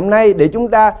ta ngày hôm nay để chúng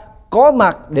ta có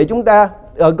mặt, để chúng ta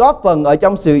góp phần ở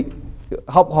trong sự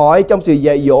học hỏi, trong sự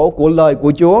dạy dỗ của lời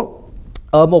của Chúa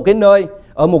ở một cái nơi,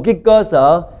 ở một cái cơ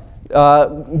sở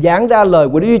giảng ra lời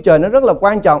của Đức Chúa Trời, nó rất là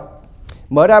quan trọng.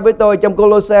 Mở ra với tôi trong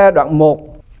Cô-lô-se đoạn 1,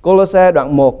 Cô-lô-se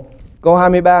đoạn 1 câu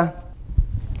 23.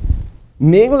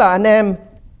 Miễn là anh em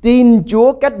tin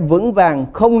Chúa cách vững vàng,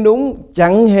 không núng,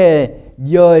 chẳng hề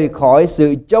dời khỏi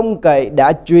sự trông cậy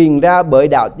đã truyền ra bởi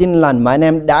đạo tin lành mà anh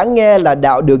em đã nghe, là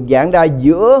đạo được giảng ra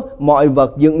giữa mọi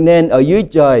vật dựng nên ở dưới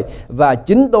trời, và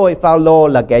chính tôi Phao-lô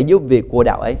là kẻ giúp việc của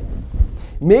đạo ấy.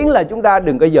 Miễn là chúng ta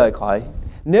đừng có dời khỏi.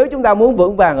 Nếu chúng ta muốn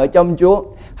vững vàng ở trong Chúa,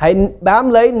 hãy bám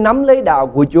lấy, nắm lấy đạo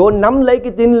của Chúa, nắm lấy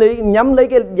cái tín lý, nắm lấy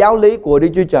cái giáo lý của Đức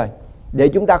Chúa Trời, để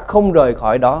chúng ta không rời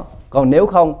khỏi đó. Còn nếu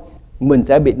không, mình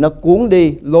sẽ bị nó cuốn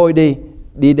đi, lôi đi,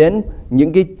 đi đến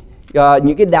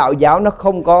những cái đạo giáo nó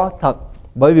không có thật.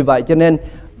 Bởi vì vậy cho nên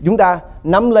chúng ta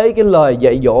nắm lấy cái lời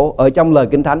dạy dỗ ở trong lời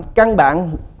Kinh Thánh, căn bản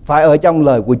phải ở trong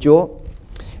lời của Chúa.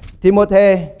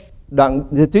 Thi-mô-thê đoạn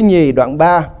thứ nhì đoạn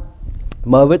 3,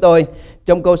 mở với tôi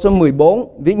trong câu số 14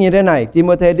 viết như thế này.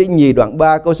 Thi-mô-thê thứ nhì đoạn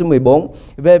 3 câu số 14.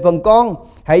 Về phần con,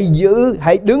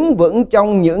 Hãy đứng vững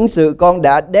trong những sự con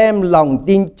đã đem lòng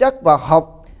tin chắc và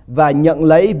học và nhận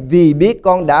lấy, vì biết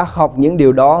con đã học những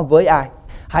điều đó với ai.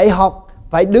 Hãy học,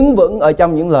 phải đứng vững ở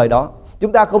trong những lời đó.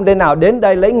 Chúng ta không thể nào đến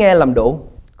đây lấy nghe làm đủ.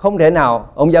 Không thể nào,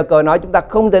 ông Gia Cơ nói chúng ta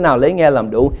không thể nào lấy nghe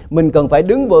làm đủ. Mình cần phải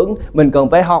đứng vững, mình cần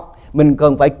phải học, mình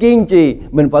cần phải kiên trì,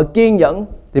 mình phải kiên nhẫn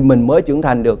thì mình mới trưởng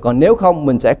thành được. Còn nếu không,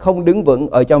 mình sẽ không đứng vững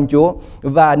ở trong Chúa.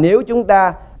 Và nếu chúng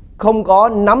ta không có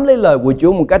nắm lấy lời của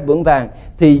Chúa một cách vững vàng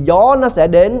thì gió nó sẽ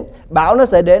đến, bão nó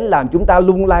sẽ đến làm chúng ta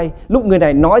lung lay. Lúc người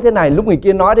này nói thế này, lúc người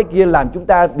kia nói thế kia, làm chúng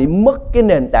ta bị mất cái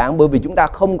nền tảng, bởi vì chúng ta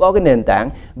không có cái nền tảng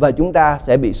và chúng ta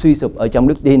sẽ bị suy sụp ở trong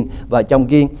đức tin và trong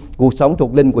cái cuộc sống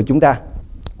thuộc linh của chúng ta.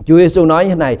 Chúa Giêsu nói như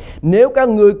thế này: nếu các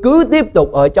ngươi cứ tiếp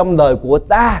tục ở trong lời của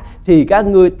ta thì các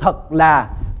ngươi thật là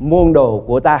môn đồ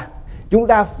của ta. Chúng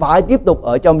ta phải tiếp tục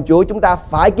ở trong Chúa, chúng ta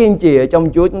phải kiên trì ở trong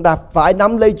Chúa, chúng ta phải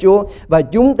nắm lấy Chúa. Và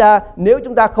nếu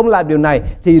chúng ta không làm điều này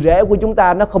thì rễ của chúng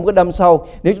ta nó không có đâm sâu.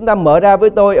 Nếu chúng ta mở ra với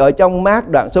tôi ở trong Mác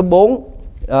đoạn số 4,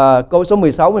 câu số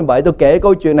 16, 17, tôi kể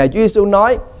câu chuyện này. Chúa Giêsu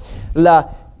nói là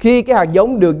khi cái hạt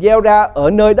giống được gieo ra ở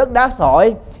nơi đất đá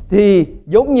sỏi thì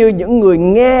giống như những người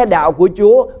nghe đạo của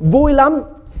Chúa vui lắm,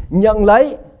 nhận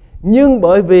lấy. Nhưng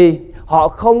bởi vì họ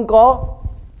không có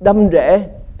đâm rễ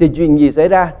thì chuyện gì xảy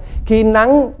ra? Khi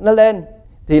nắng nó lên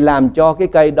thì làm cho cái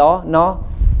cây đó nó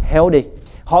héo đi.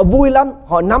 Họ vui lắm,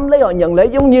 họ nắm lấy, họ nhận lấy.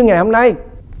 Giống như ngày hôm nay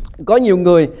có nhiều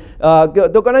người,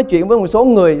 tôi có nói chuyện với một số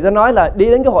người, tôi nói là đi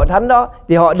đến cái hội thánh đó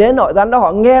thì họ đến hội thánh đó,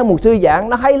 họ nghe một sư giảng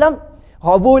nó hay lắm,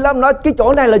 họ vui lắm, nói cái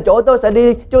chỗ này là chỗ tôi sẽ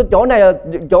đi, chỗ này là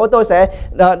chỗ tôi sẽ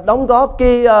đóng góp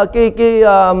cái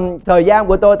thời gian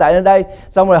của tôi tại nơi đây.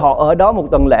 Xong rồi họ ở đó một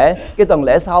tuần lễ, cái tuần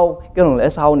lễ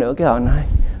sau nữa cái họ nói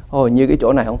ôi, như cái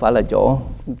chỗ này không phải là chỗ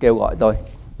kêu gọi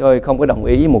tôi không có đồng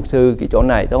ý với mục sư cái chỗ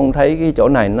này, tôi không thấy cái chỗ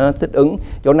này nó thích ứng,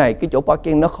 chỗ này cái chỗ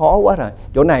parking nó khó quá rồi,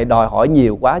 chỗ này đòi hỏi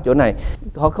nhiều quá, chỗ này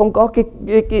họ không có cái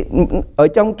ở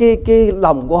trong cái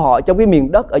lòng của họ, trong cái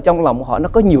miền đất ở trong lòng của họ nó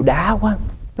có nhiều đá quá,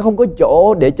 nó không có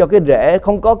chỗ để cho cái rễ,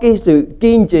 không có cái sự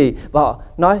kiên trì, và họ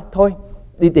nói thôi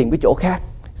đi tìm cái chỗ khác.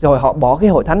 Rồi họ bỏ cái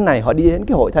hội thánh này, họ đi đến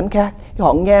cái hội thánh khác, cái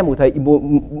họ nghe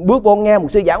bước vô nghe một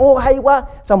sư giảng ô hay quá,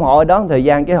 xong họ ở đó một thời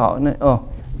gian cái họ nói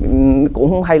cũng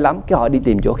không hay lắm, cái họ đi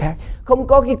tìm chỗ khác. Không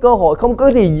có cái cơ hội, không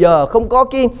có thì giờ, không có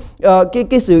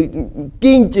cái sự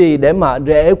kiên trì để mà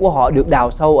rễ của họ được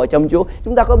đào sâu ở trong Chúa.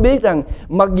 Chúng ta có biết rằng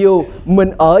mặc dù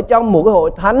mình ở trong một cái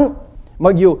hội thánh,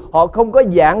 mặc dù họ không có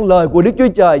giảng lời của Đức Chúa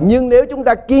Trời, nhưng nếu chúng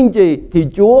ta kiên trì thì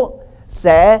Chúa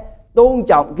sẽ tôn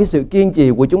trọng cái sự kiên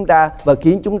trì của chúng ta và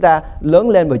khiến chúng ta lớn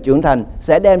lên và trưởng thành,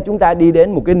 sẽ đem chúng ta đi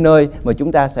đến một cái nơi mà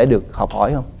chúng ta sẽ được học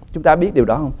hỏi không? Chúng ta biết điều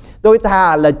đó không? Tôi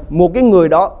thà là một cái người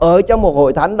đó ở trong một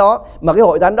hội thánh đó mà cái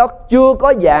hội thánh đó chưa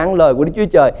có giảng lời của Đức Chúa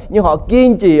Trời, nhưng họ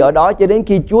kiên trì ở đó cho đến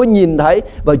khi Chúa nhìn thấy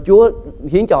và Chúa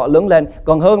khiến cho họ lớn lên,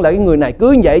 còn hơn là cái người này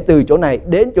cứ nhảy từ chỗ này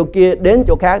đến chỗ kia đến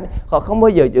chỗ khác, họ không bao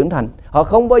giờ trưởng thành, họ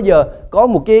không bao giờ có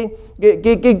một cái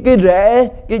rễ,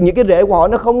 những cái rễ của họ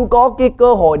nó không có cái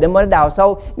cơ hội để mà đào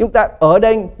sâu. Chúng ta ở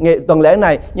đây tuần lễ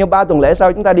này, nhưng 3 tuần lễ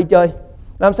sau chúng ta đi chơi,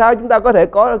 làm sao chúng ta có thể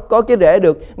có cái rễ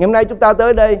được? Ngày hôm nay chúng ta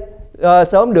tới đây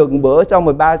sớm được một bữa, xong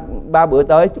rồi ba bữa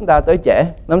tới chúng ta tới trễ.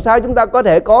 Làm sao chúng ta có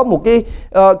thể có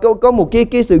một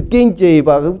cái sự kiên trì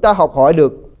và chúng ta học hỏi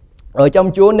được ở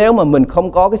trong Chúa nếu mà mình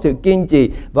không có cái sự kiên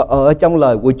trì và ở trong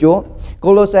lời của Chúa?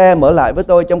 Cô-lô-se, mở lại với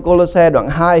tôi trong Cô-lô-se đoạn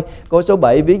 2 câu số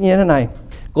 7 viết như thế này.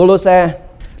 Cô-lô-se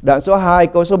đoạn số 2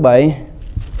 câu số 7: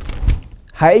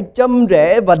 hãy châm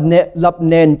rễ và lập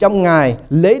nền trong Ngài,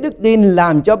 lấy đức tin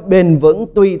làm cho bền vững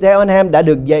tùy theo anh em đã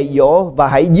được dạy dỗ, và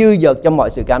hãy dư dật trong mọi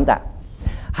sự cảm tạ.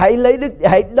 Hãy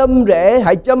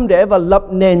châm rễ và lập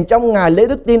nền trong Ngài, lấy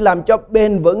đức tin làm cho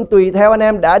bền vững tùy theo anh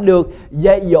em đã được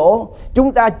dạy dỗ.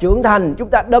 Chúng ta trưởng thành, chúng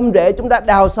ta đâm rễ, chúng ta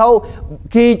đào sâu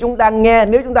khi chúng ta nghe.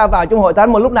 Nếu chúng ta vào trong hội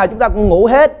thánh mà lúc nào chúng ta cũng ngủ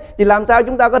hết thì làm sao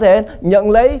chúng ta có thể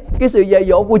nhận lấy cái sự dạy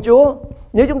dỗ của Chúa?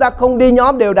 Nếu chúng ta không đi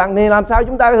nhóm đều đặn thì làm sao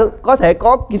chúng ta có thể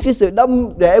có cái sự đâm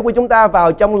rễ của chúng ta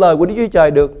vào trong lời của Đức Chúa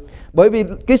Trời được? Bởi vì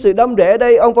cái sự đâm rễ ở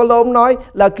đây, ông Phaolô nói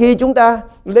là khi chúng ta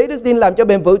lấy đức tin làm cho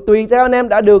bền vững tùy theo anh em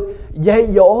đã được dạy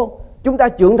dỗ. Chúng ta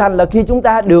trưởng thành là khi chúng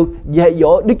ta được dạy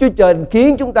dỗ. Đức Chúa Trời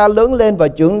khiến chúng ta lớn lên và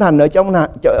trưởng thành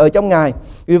ở trong Ngài.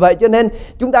 Vì vậy cho nên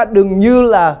chúng ta đừng như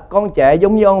là con trẻ,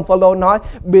 giống như ông Phaolô nói,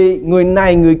 bị người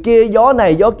này người kia, gió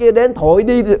này gió kia đến thổi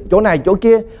đi chỗ này chỗ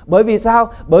kia. Bởi vì sao?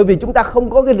 Bởi vì chúng ta không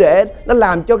có cái rễ, nó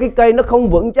làm cho cái cây nó không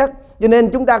vững chắc. Cho nên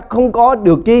chúng ta không có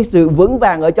được cái sự vững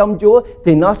vàng ở trong Chúa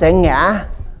thì nó sẽ ngã,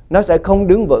 nó sẽ không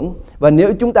đứng vững. Và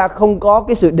nếu chúng ta không có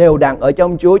cái sự đều đặn ở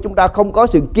trong Chúa, chúng ta không có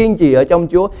sự kiên trì ở trong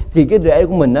Chúa, thì cái rễ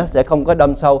của mình nó sẽ không có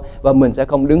đâm sâu và mình sẽ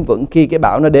không đứng vững khi cái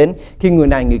bão nó đến. Khi người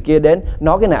này người kia đến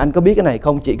nói cái này, anh có biết cái này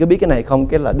không, chị có biết cái này không,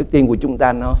 cái là đức tin của chúng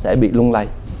ta nó sẽ bị lung lay.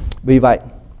 Vì vậy,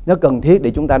 nó cần thiết để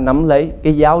chúng ta nắm lấy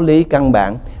cái giáo lý căn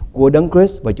bản của Đấng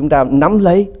Christ và chúng ta nắm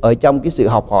lấy ở trong cái sự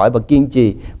học hỏi và kiên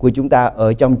trì của chúng ta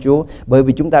ở trong Chúa. Bởi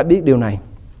vì chúng ta biết điều này,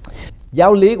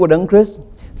 giáo lý của Đấng Christ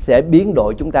sẽ biến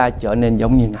đổi chúng ta trở nên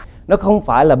giống như Ngài. Nó không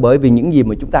phải là bởi vì những gì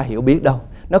mà chúng ta hiểu biết đâu,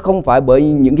 nó không phải bởi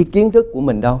những cái kiến thức của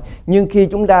mình đâu. Nhưng khi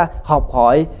chúng ta học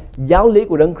hỏi giáo lý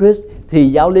của Đấng Christ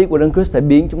thì giáo lý của Đấng Christ sẽ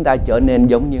biến chúng ta trở nên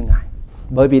giống như Ngài.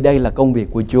 Bởi vì đây là công việc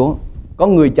của Chúa. Có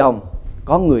người trồng,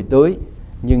 có người tưới,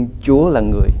 nhưng Chúa là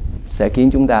người sẽ khiến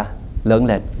chúng ta lớn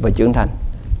lên và trưởng thành.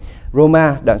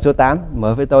 Roma đoạn số 8,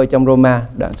 mở với tôi trong Roma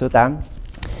đoạn số 8.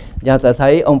 Và sẽ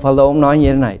thấy ông Phaolô ông nói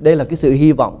như thế này, đây là cái sự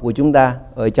hy vọng của chúng ta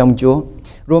ở trong Chúa.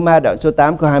 Roma đoạn số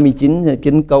 8 câu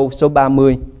 29 câu số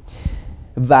 30.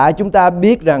 Và chúng ta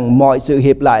biết rằng mọi sự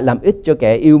hiệp lại làm ích cho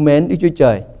kẻ yêu mến Đức Chúa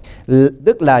Trời,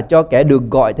 tức là cho kẻ được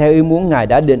gọi theo ý muốn Ngài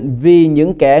đã định. Vì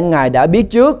những kẻ Ngài đã biết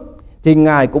trước thì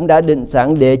Ngài cũng đã định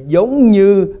sẵn để giống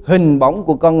như hình bóng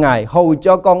của con Ngài, hầu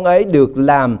cho con ấy được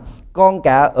làm con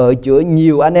cả ở giữa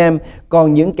nhiều anh em.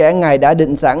 Còn những kẻ Ngài đã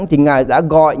định sẵn thì Ngài đã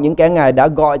gọi, những kẻ Ngài đã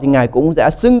gọi thì Ngài cũng đã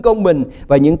xưng công bình,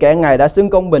 và những kẻ Ngài đã xưng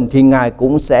công bình thì Ngài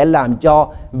cũng sẽ làm cho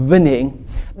vinh hiển.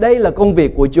 Đây là công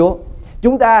việc của Chúa.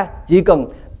 Chúng ta chỉ cần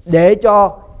để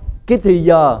cho cái thì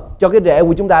giờ, cho cái rễ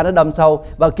của chúng ta nó đâm sâu.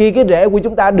 Và khi cái rễ của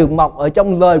chúng ta được mọc ở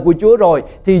trong lời của Chúa rồi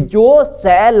thì Chúa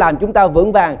sẽ làm chúng ta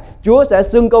vững vàng, Chúa sẽ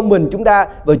xưng công bình chúng ta,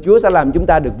 và Chúa sẽ làm chúng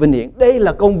ta được vinh hiển. Đây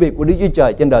là công việc của Đức Chúa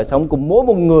Trời trên đời sống của mỗi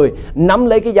một người nắm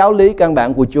lấy cái giáo lý căn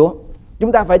bản của Chúa.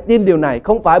 Chúng ta phải tin điều này,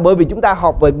 không phải bởi vì chúng ta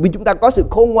học, bởi vì chúng ta có sự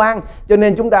khôn ngoan cho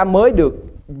nên chúng ta mới được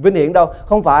vinh hiển đâu.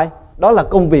 Không phải. Đó là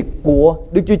công việc của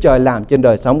Đức Chúa Trời làm trên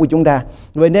đời sống của chúng ta.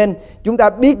 Vậy nên chúng ta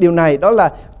biết điều này, đó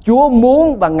là Chúa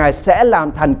muốn và Ngài sẽ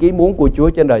làm thành cái ý muốn của Chúa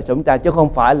trên đời sống chúng ta, chứ không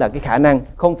phải là cái khả năng,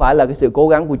 không phải là cái sự cố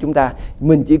gắng của chúng ta.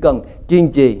 Mình chỉ cần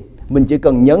kiên trì, mình chỉ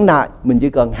cần nhẫn nại, mình chỉ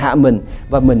cần hạ mình,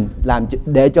 và mình làm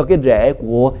để cho cái rễ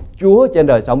của Chúa trên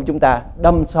đời sống chúng ta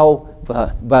đâm sâu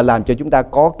và làm cho chúng ta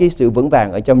có cái sự vững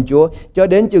vàng ở trong Chúa. Cho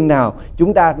đến chừng nào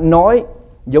chúng ta nói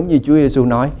giống như Chúa Giêsu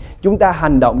nói, chúng ta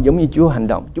hành động giống như Chúa hành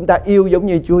động, chúng ta yêu giống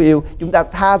như Chúa yêu, chúng ta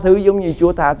tha thứ giống như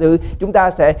Chúa tha thứ, chúng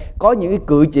ta sẽ có những cái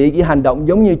cử chỉ, cái hành động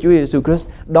giống như Chúa Giêsu Christ.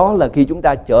 Đó là khi chúng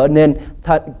ta trở nên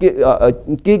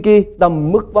cái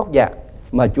tầm mức vóc dáng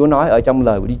mà Chúa nói ở trong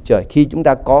lời của Đức Trời, khi chúng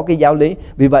ta có cái giáo lý.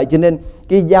 Vì vậy cho nên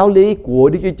cái giáo lý của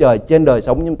Đức Chúa Trời trên đời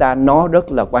sống chúng ta nó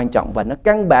rất là quan trọng, và nó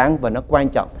căn bản và nó quan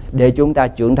trọng để chúng ta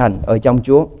trưởng thành ở trong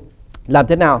Chúa. Làm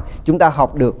thế nào chúng ta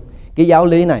học được cái giáo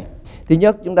lý này? Thứ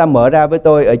nhất, chúng ta mở ra với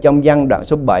tôi ở trong Giăng đoạn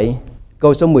số 7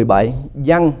 câu số 17.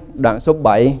 Giăng đoạn số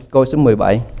 7 câu số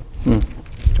 17.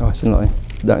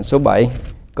 Đoạn số 7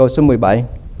 câu số 17.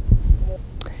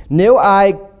 Nếu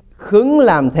ai khứng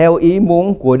làm theo ý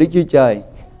muốn của Đức Chúa Trời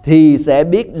thì sẽ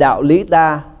biết đạo lý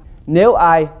ta. Nếu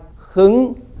ai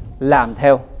khứng làm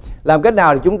theo. Làm cách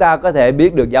nào để chúng ta có thể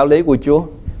biết được giáo lý của Chúa?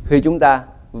 Khi chúng ta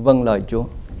vâng lời Chúa.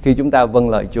 Khi chúng ta vâng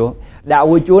lời Chúa. Đạo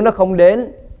của Chúa nó không đến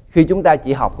khi chúng ta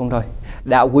chỉ học không thôi.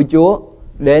 Đạo của Chúa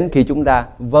đến khi chúng ta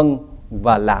vâng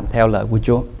và làm theo lời của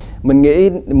Chúa. Mình nghĩ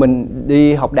mình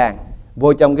đi học đàn,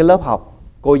 vô trong cái lớp học,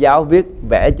 cô giáo viết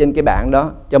vẽ trên cái bảng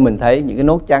đó cho mình thấy những cái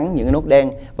nốt trắng, những cái nốt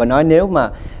đen, và nói nếu mà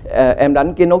em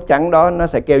đánh cái nốt trắng đó nó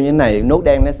sẽ kêu như thế này, nốt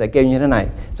đen nó sẽ kêu như thế này.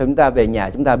 Sau chúng ta về nhà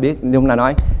chúng ta biết, chúng ta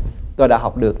nói tôi đã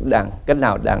học được cách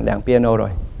nào đàn piano rồi.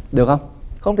 Được không?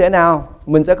 Không thể nào.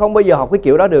 Mình sẽ không bao giờ học cái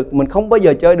kiểu đó được. Mình không bao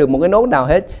giờ chơi được một cái nốt nào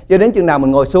hết cho đến chừng nào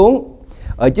mình ngồi xuống,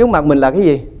 ở trước mặt mình là cái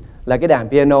gì? Là cái đàn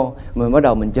piano. Mình bắt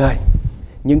đầu mình chơi.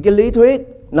 Những cái lý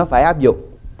thuyết nó phải áp dụng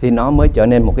thì nó mới trở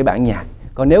nên một cái bản nhạc.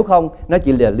 Còn nếu không, nó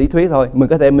chỉ là lý thuyết thôi. Mình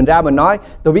có thể mình ra mình nói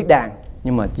tôi biết đàn,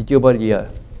 nhưng mà chưa bao giờ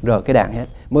rờ cái đàn hết.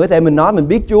 Mình có thể mình nói mình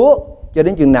biết Chúa, cho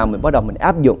đến chừng nào mình bắt đầu mình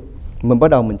áp dụng, mình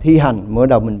bắt đầu mình thi hành, mình bắt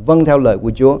đầu mình vâng theo lời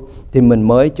của Chúa, thì mình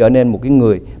mới trở nên một cái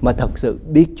người mà thật sự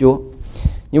biết Chúa.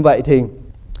 Như vậy thì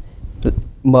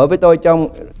mở với tôi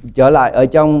trở lại ở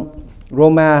trong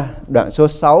Roma đoạn số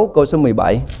 6 câu số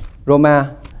 17. Roma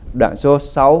đoạn số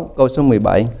 6 câu số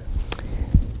 17.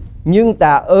 Nhưng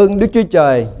tạ ơn Đức Chúa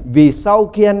Trời vì sau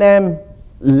khi anh em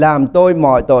làm tôi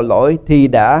mọi tội lỗi thì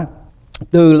đã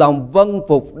từ lòng vâng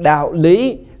phục đạo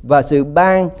lý và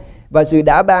sự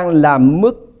đã ban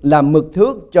làm mực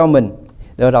thước cho mình.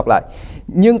 Để đọc lại.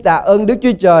 Nhưng tạ ơn Đức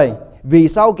Chúa Trời vì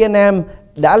sau khi anh em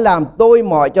đã làm tôi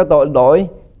mọi cho tội lỗi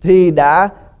thì đã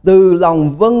từ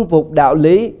lòng vâng phục đạo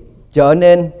lý trở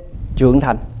nên trưởng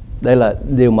thành. Đây là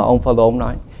điều mà ông Phaolô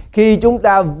nói. Khi chúng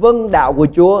ta vâng đạo của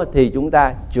Chúa thì chúng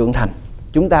ta trưởng thành.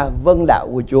 Chúng ta vâng đạo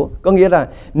của Chúa. Có nghĩa là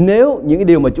nếu những cái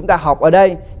điều mà chúng ta học ở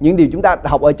đây, những điều chúng ta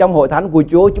học ở trong hội thánh của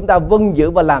Chúa, chúng ta vâng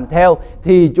giữ và làm theo,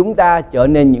 thì chúng ta trở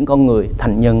nên những con người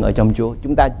thành nhân ở trong Chúa.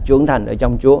 Chúng ta trưởng thành ở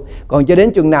trong Chúa. Còn cho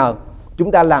đến chừng nào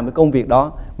chúng ta làm cái công việc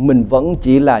đó mình vẫn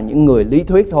chỉ là những người lý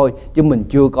thuyết thôi, chứ mình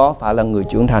chưa có phải là người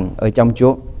trưởng thành ở trong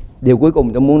Chúa. Điều cuối cùng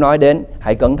tôi muốn nói đến,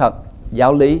 hãy cẩn thận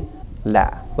giáo lý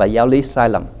lạ và giáo lý sai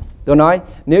lầm. Tôi nói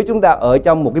nếu chúng ta ở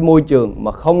trong một cái môi trường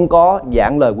mà không có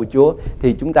giảng lời của Chúa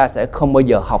thì chúng ta sẽ không bao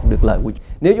giờ học được lời của Chúa.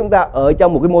 Nếu chúng ta ở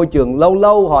trong một cái môi trường lâu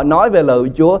lâu họ nói về lời của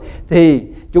Chúa thì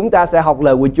chúng ta sẽ học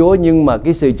lời của Chúa, nhưng mà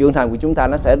cái sự trưởng thành của chúng ta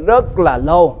nó sẽ rất là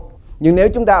lâu. Nhưng nếu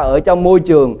chúng ta ở trong môi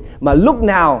trường mà lúc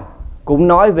nào cũng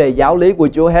nói về giáo lý của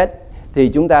Chúa hết thì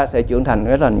chúng ta sẽ trưởng thành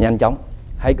rất là nhanh chóng.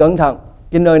 Hãy cẩn thận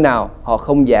cái nơi nào họ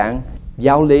không giảng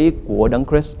giáo lý của Đấng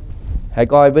Christ. Hãy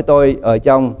coi với tôi ở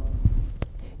trong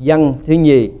Giăng thứ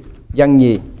nhì, Giăng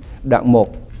nhì đoạn 1.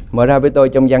 Mở ra với tôi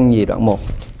trong Giăng nhì đoạn 1.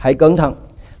 Hãy cẩn thận.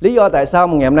 Lý do tại sao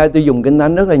mà ngày hôm nay tôi dùng Kinh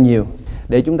Thánh rất là nhiều,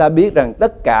 để chúng ta biết rằng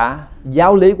tất cả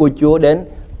giáo lý của Chúa đến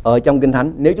ở trong Kinh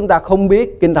Thánh. Nếu chúng ta không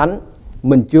biết Kinh Thánh,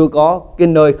 mình chưa có cái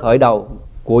nơi khởi đầu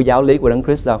của giáo lý của Đấng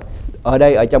Christ đâu. Ở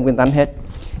đây ở trong Kinh Thánh hết.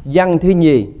 Giăng thứ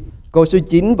nhì, câu số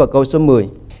 9 và câu số 10.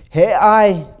 Hễ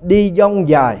ai đi dông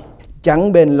dài,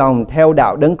 chẳng bền lòng theo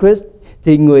đạo Đấng Christ,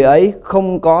 thì người ấy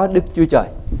không có Đức Chúa Trời.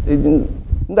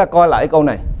 Chúng ta coi lại câu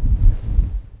này.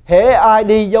 Hễ ai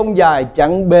đi dông dài,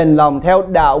 chẳng bền lòng theo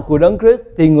đạo của Đấng Christ,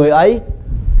 thì người ấy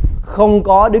không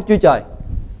có Đức Chúa Trời.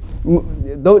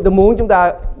 Tôi muốn chúng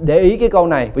ta để ý cái câu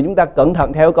này và chúng ta cẩn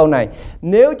thận theo câu này.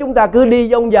 Nếu chúng ta cứ đi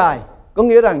dông dài, có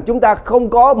nghĩa rằng chúng ta không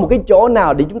có một cái chỗ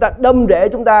nào để chúng ta đâm rễ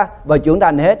chúng ta và trưởng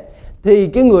thành hết, thì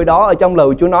cái người đó ở trong lời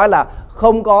của Chúa nói là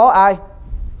không có ai,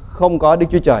 không có Đức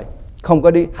Chúa Trời. Không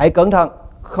có đi, hãy cẩn thận,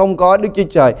 không có Đức Chúa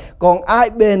Trời. Còn ai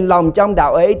bền lòng trong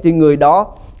đạo ấy thì người đó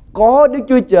có Đức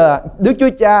Chúa Trời, Đức Chúa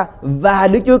Cha và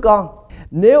Đức Chúa Con.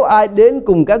 Nếu ai đến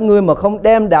cùng các ngươi mà không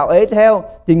đem đạo ấy theo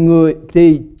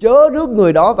thì chớ rước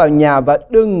người đó vào nhà và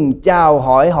đừng chào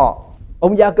hỏi họ.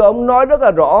 Ông Gia Cơ ông nói rất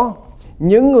là rõ,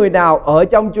 những người nào ở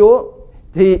trong Chúa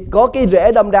thì có cái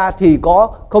rễ đâm ra thì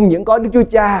không những có Đức Chúa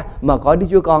Cha mà có Đức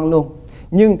Chúa Con luôn.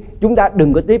 Nhưng chúng ta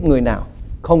đừng có tiếp người nào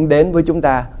không đến với chúng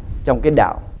ta trong cái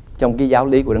đạo, trong cái giáo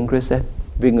lý của Đấng Christ,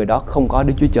 vì người đó không có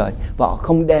Đức Chúa Trời và họ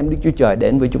không đem Đức Chúa Trời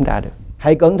đến với chúng ta được.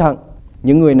 Hãy cẩn thận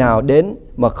những người nào đến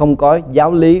mà không có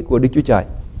giáo lý của Đức Chúa Trời.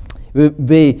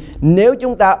 Vì nếu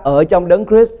chúng ta ở trong Đấng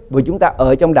Christ và chúng ta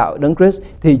ở trong đạo Đấng Christ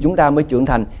thì chúng ta mới trưởng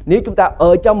thành. Nếu chúng ta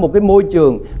ở trong một cái môi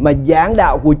trường mà giảng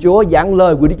đạo của Chúa, giảng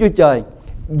lời của Đức Chúa Trời,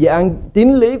 giảng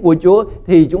tín lý của Chúa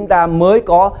thì chúng ta mới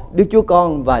có Đức Chúa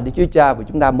Con và Đức Chúa Cha và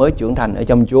chúng ta mới trưởng thành ở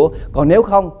trong Chúa. Còn nếu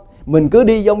không, mình cứ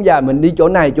đi dông dài, mình đi chỗ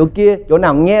này chỗ kia, chỗ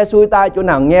nào nghe xuôi tai, chỗ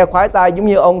nào nghe khoái tai, giống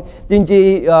như ông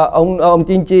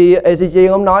tiên tri ACG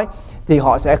ông nói, thì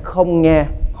họ sẽ không nghe,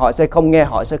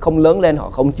 họ sẽ không lớn lên, họ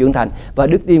không trưởng thành và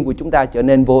đức tin của chúng ta trở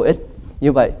nên vô ích.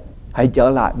 Như vậy, hãy trở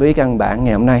lại với căn bản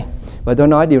ngày hôm nay. Và tôi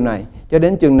nói điều này, cho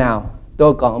đến chừng nào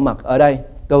tôi còn có mặt ở đây,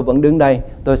 tôi vẫn đứng đây,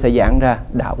 tôi sẽ giảng ra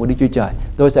đạo của Đức Chúa Trời.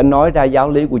 Tôi sẽ nói ra giáo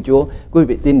lý của Chúa. Quý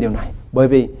vị tin điều này. Bởi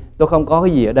vì tôi không có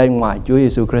cái gì ở đây ngoài Chúa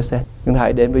Giêsu Christ. Chúng ta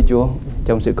hãy đến với Chúa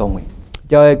trong sự cầu nguyện.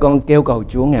 Trời ơi, con kêu cầu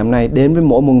Chúa ngày hôm nay đến với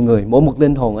mỗi một người, mỗi một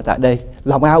linh hồn ở tại đây.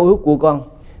 Lòng ao ước của con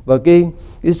và cái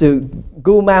sự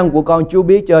cưu mang của con, Chúa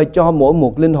biết cho mỗi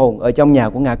một linh hồn ở trong nhà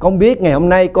của Ngài. Con biết ngày hôm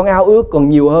nay con ao ước còn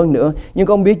nhiều hơn nữa, nhưng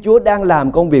con biết Chúa đang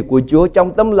làm công việc của Chúa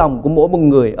trong tấm lòng của mỗi một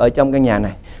người ở trong căn nhà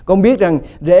này. Con biết rằng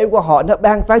rễ của họ nó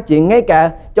đang phát triển ngay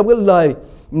cả trong cái lời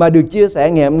mà được chia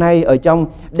sẻ ngày hôm nay ở trong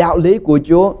đạo lý của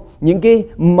Chúa. Những cái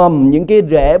mầm, những cái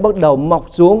rễ bắt đầu mọc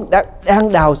xuống,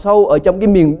 đang đào sâu ở trong cái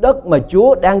miền đất mà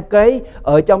Chúa đang cấy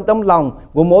ở trong tấm lòng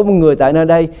của mỗi một người tại nơi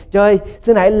đây. Trời ơi,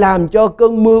 xin hãy làm cho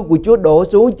cơn mưa của Chúa đổ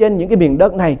xuống trên những cái miền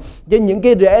đất này, trên những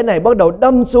cái rễ này bắt đầu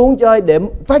đâm xuống trời để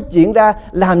phát triển ra,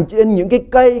 làm trên những cái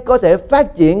cây có thể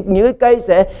phát triển, những cái cây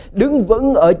sẽ đứng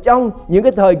vững ở trong những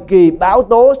cái thời kỳ bão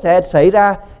tố sẽ xảy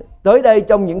ra tới đây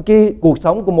trong những cái cuộc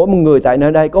sống của mỗi một người tại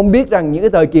nơi đây. Con biết rằng những cái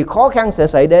thời kỳ khó khăn sẽ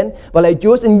xảy đến, và lạy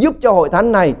Chúa xin giúp cho hội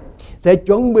thánh này sẽ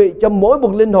chuẩn bị cho mỗi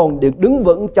một linh hồn được đứng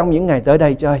vững trong những ngày tới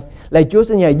đây trời. Lạy Chúa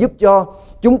xin Ngài giúp cho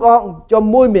chúng con, cho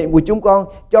môi miệng của chúng con,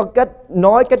 cho cách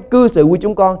nói, cách cư xử của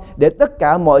chúng con, để tất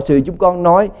cả mọi sự chúng con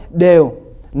nói đều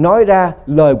nói ra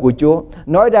lời của Chúa,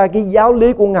 nói ra cái giáo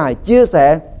lý của Ngài, chia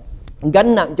sẻ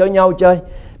gánh nặng cho nhau chơi,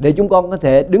 để chúng con có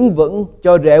thể đứng vững,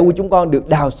 cho rễ của chúng con được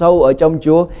đào sâu ở trong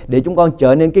Chúa, để chúng con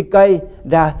trở nên cái cây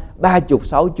ra 30,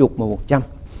 60 và 100.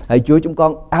 Hãy Chúa, chúng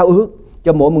con ao ước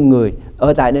cho mỗi một người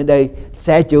ở tại nơi đây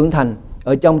sẽ trưởng thành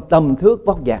ở trong tầm thước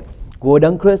vóc dáng của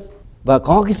Đấng Christ và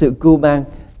có cái sự cưu mang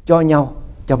cho nhau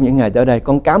trong những ngày tới đây.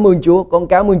 Con cảm ơn Chúa, con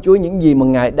cảm ơn Chúa những gì mà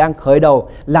Ngài đang khởi đầu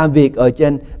làm việc ở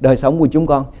trên đời sống của chúng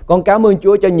con. Con cảm ơn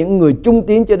Chúa cho những người trung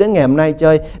tín cho đến ngày hôm nay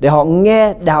chơi, để họ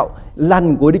nghe đạo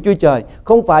lành của Đức Chúa Trời,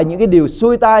 không phải những cái điều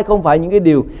xuôi tai, không phải những cái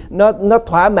điều nó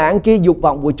thỏa mãn cái dục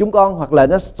vọng của chúng con, hoặc là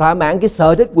nó thỏa mãn cái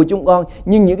sở thích của chúng con,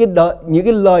 nhưng những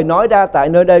cái lời nói ra tại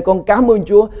nơi đây, con cảm ơn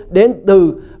Chúa, đến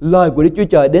từ lời của Đức Chúa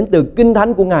Trời, đến từ Kinh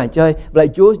Thánh của Ngài Trời. Vậy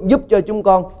Chúa giúp cho chúng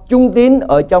con trung tín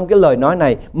ở trong cái lời nói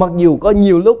này, mặc dù có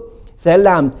nhiều lúc sẽ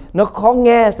làm nó khó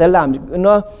nghe, sẽ làm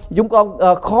chúng con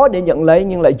khó để nhận lấy,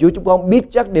 nhưng lại Chúa, chúng con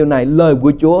biết chắc điều này, lời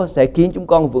của Chúa sẽ khiến chúng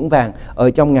con vững vàng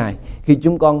ở trong Ngài khi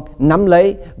chúng con nắm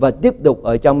lấy và tiếp tục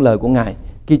ở trong lời của Ngài.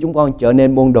 Khi chúng con trở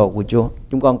nên môn đồ của Chúa,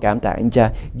 chúng con cảm tạ anh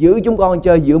Cha, giữ chúng con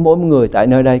chơi, giữ mỗi người tại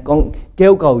nơi đây. Con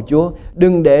kêu cầu Chúa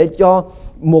đừng để cho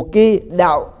một cái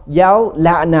đạo giáo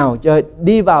lạ nào chơi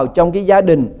đi vào trong cái gia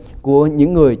đình của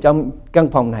những người trong căn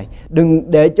phòng này.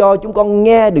 Đừng để cho chúng con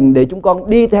nghe, đừng để chúng con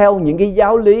đi theo những cái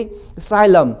giáo lý sai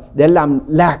lầm để làm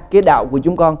lạc cái đạo của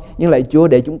chúng con. Nhưng lại Chúa,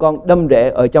 để chúng con đâm rễ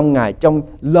ở trong Ngài, trong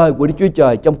lời của Đức Chúa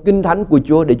Trời, trong Kinh Thánh của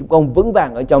Chúa, để chúng con vững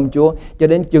vàng ở trong Chúa cho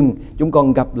đến chừng chúng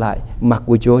con gặp lại mặt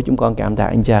của Chúa. Chúng con cảm tạ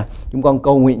anh Cha. Chúng con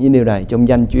cầu nguyện những điều này trong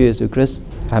danh Chúa Giêsu Christ.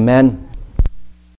 Amen.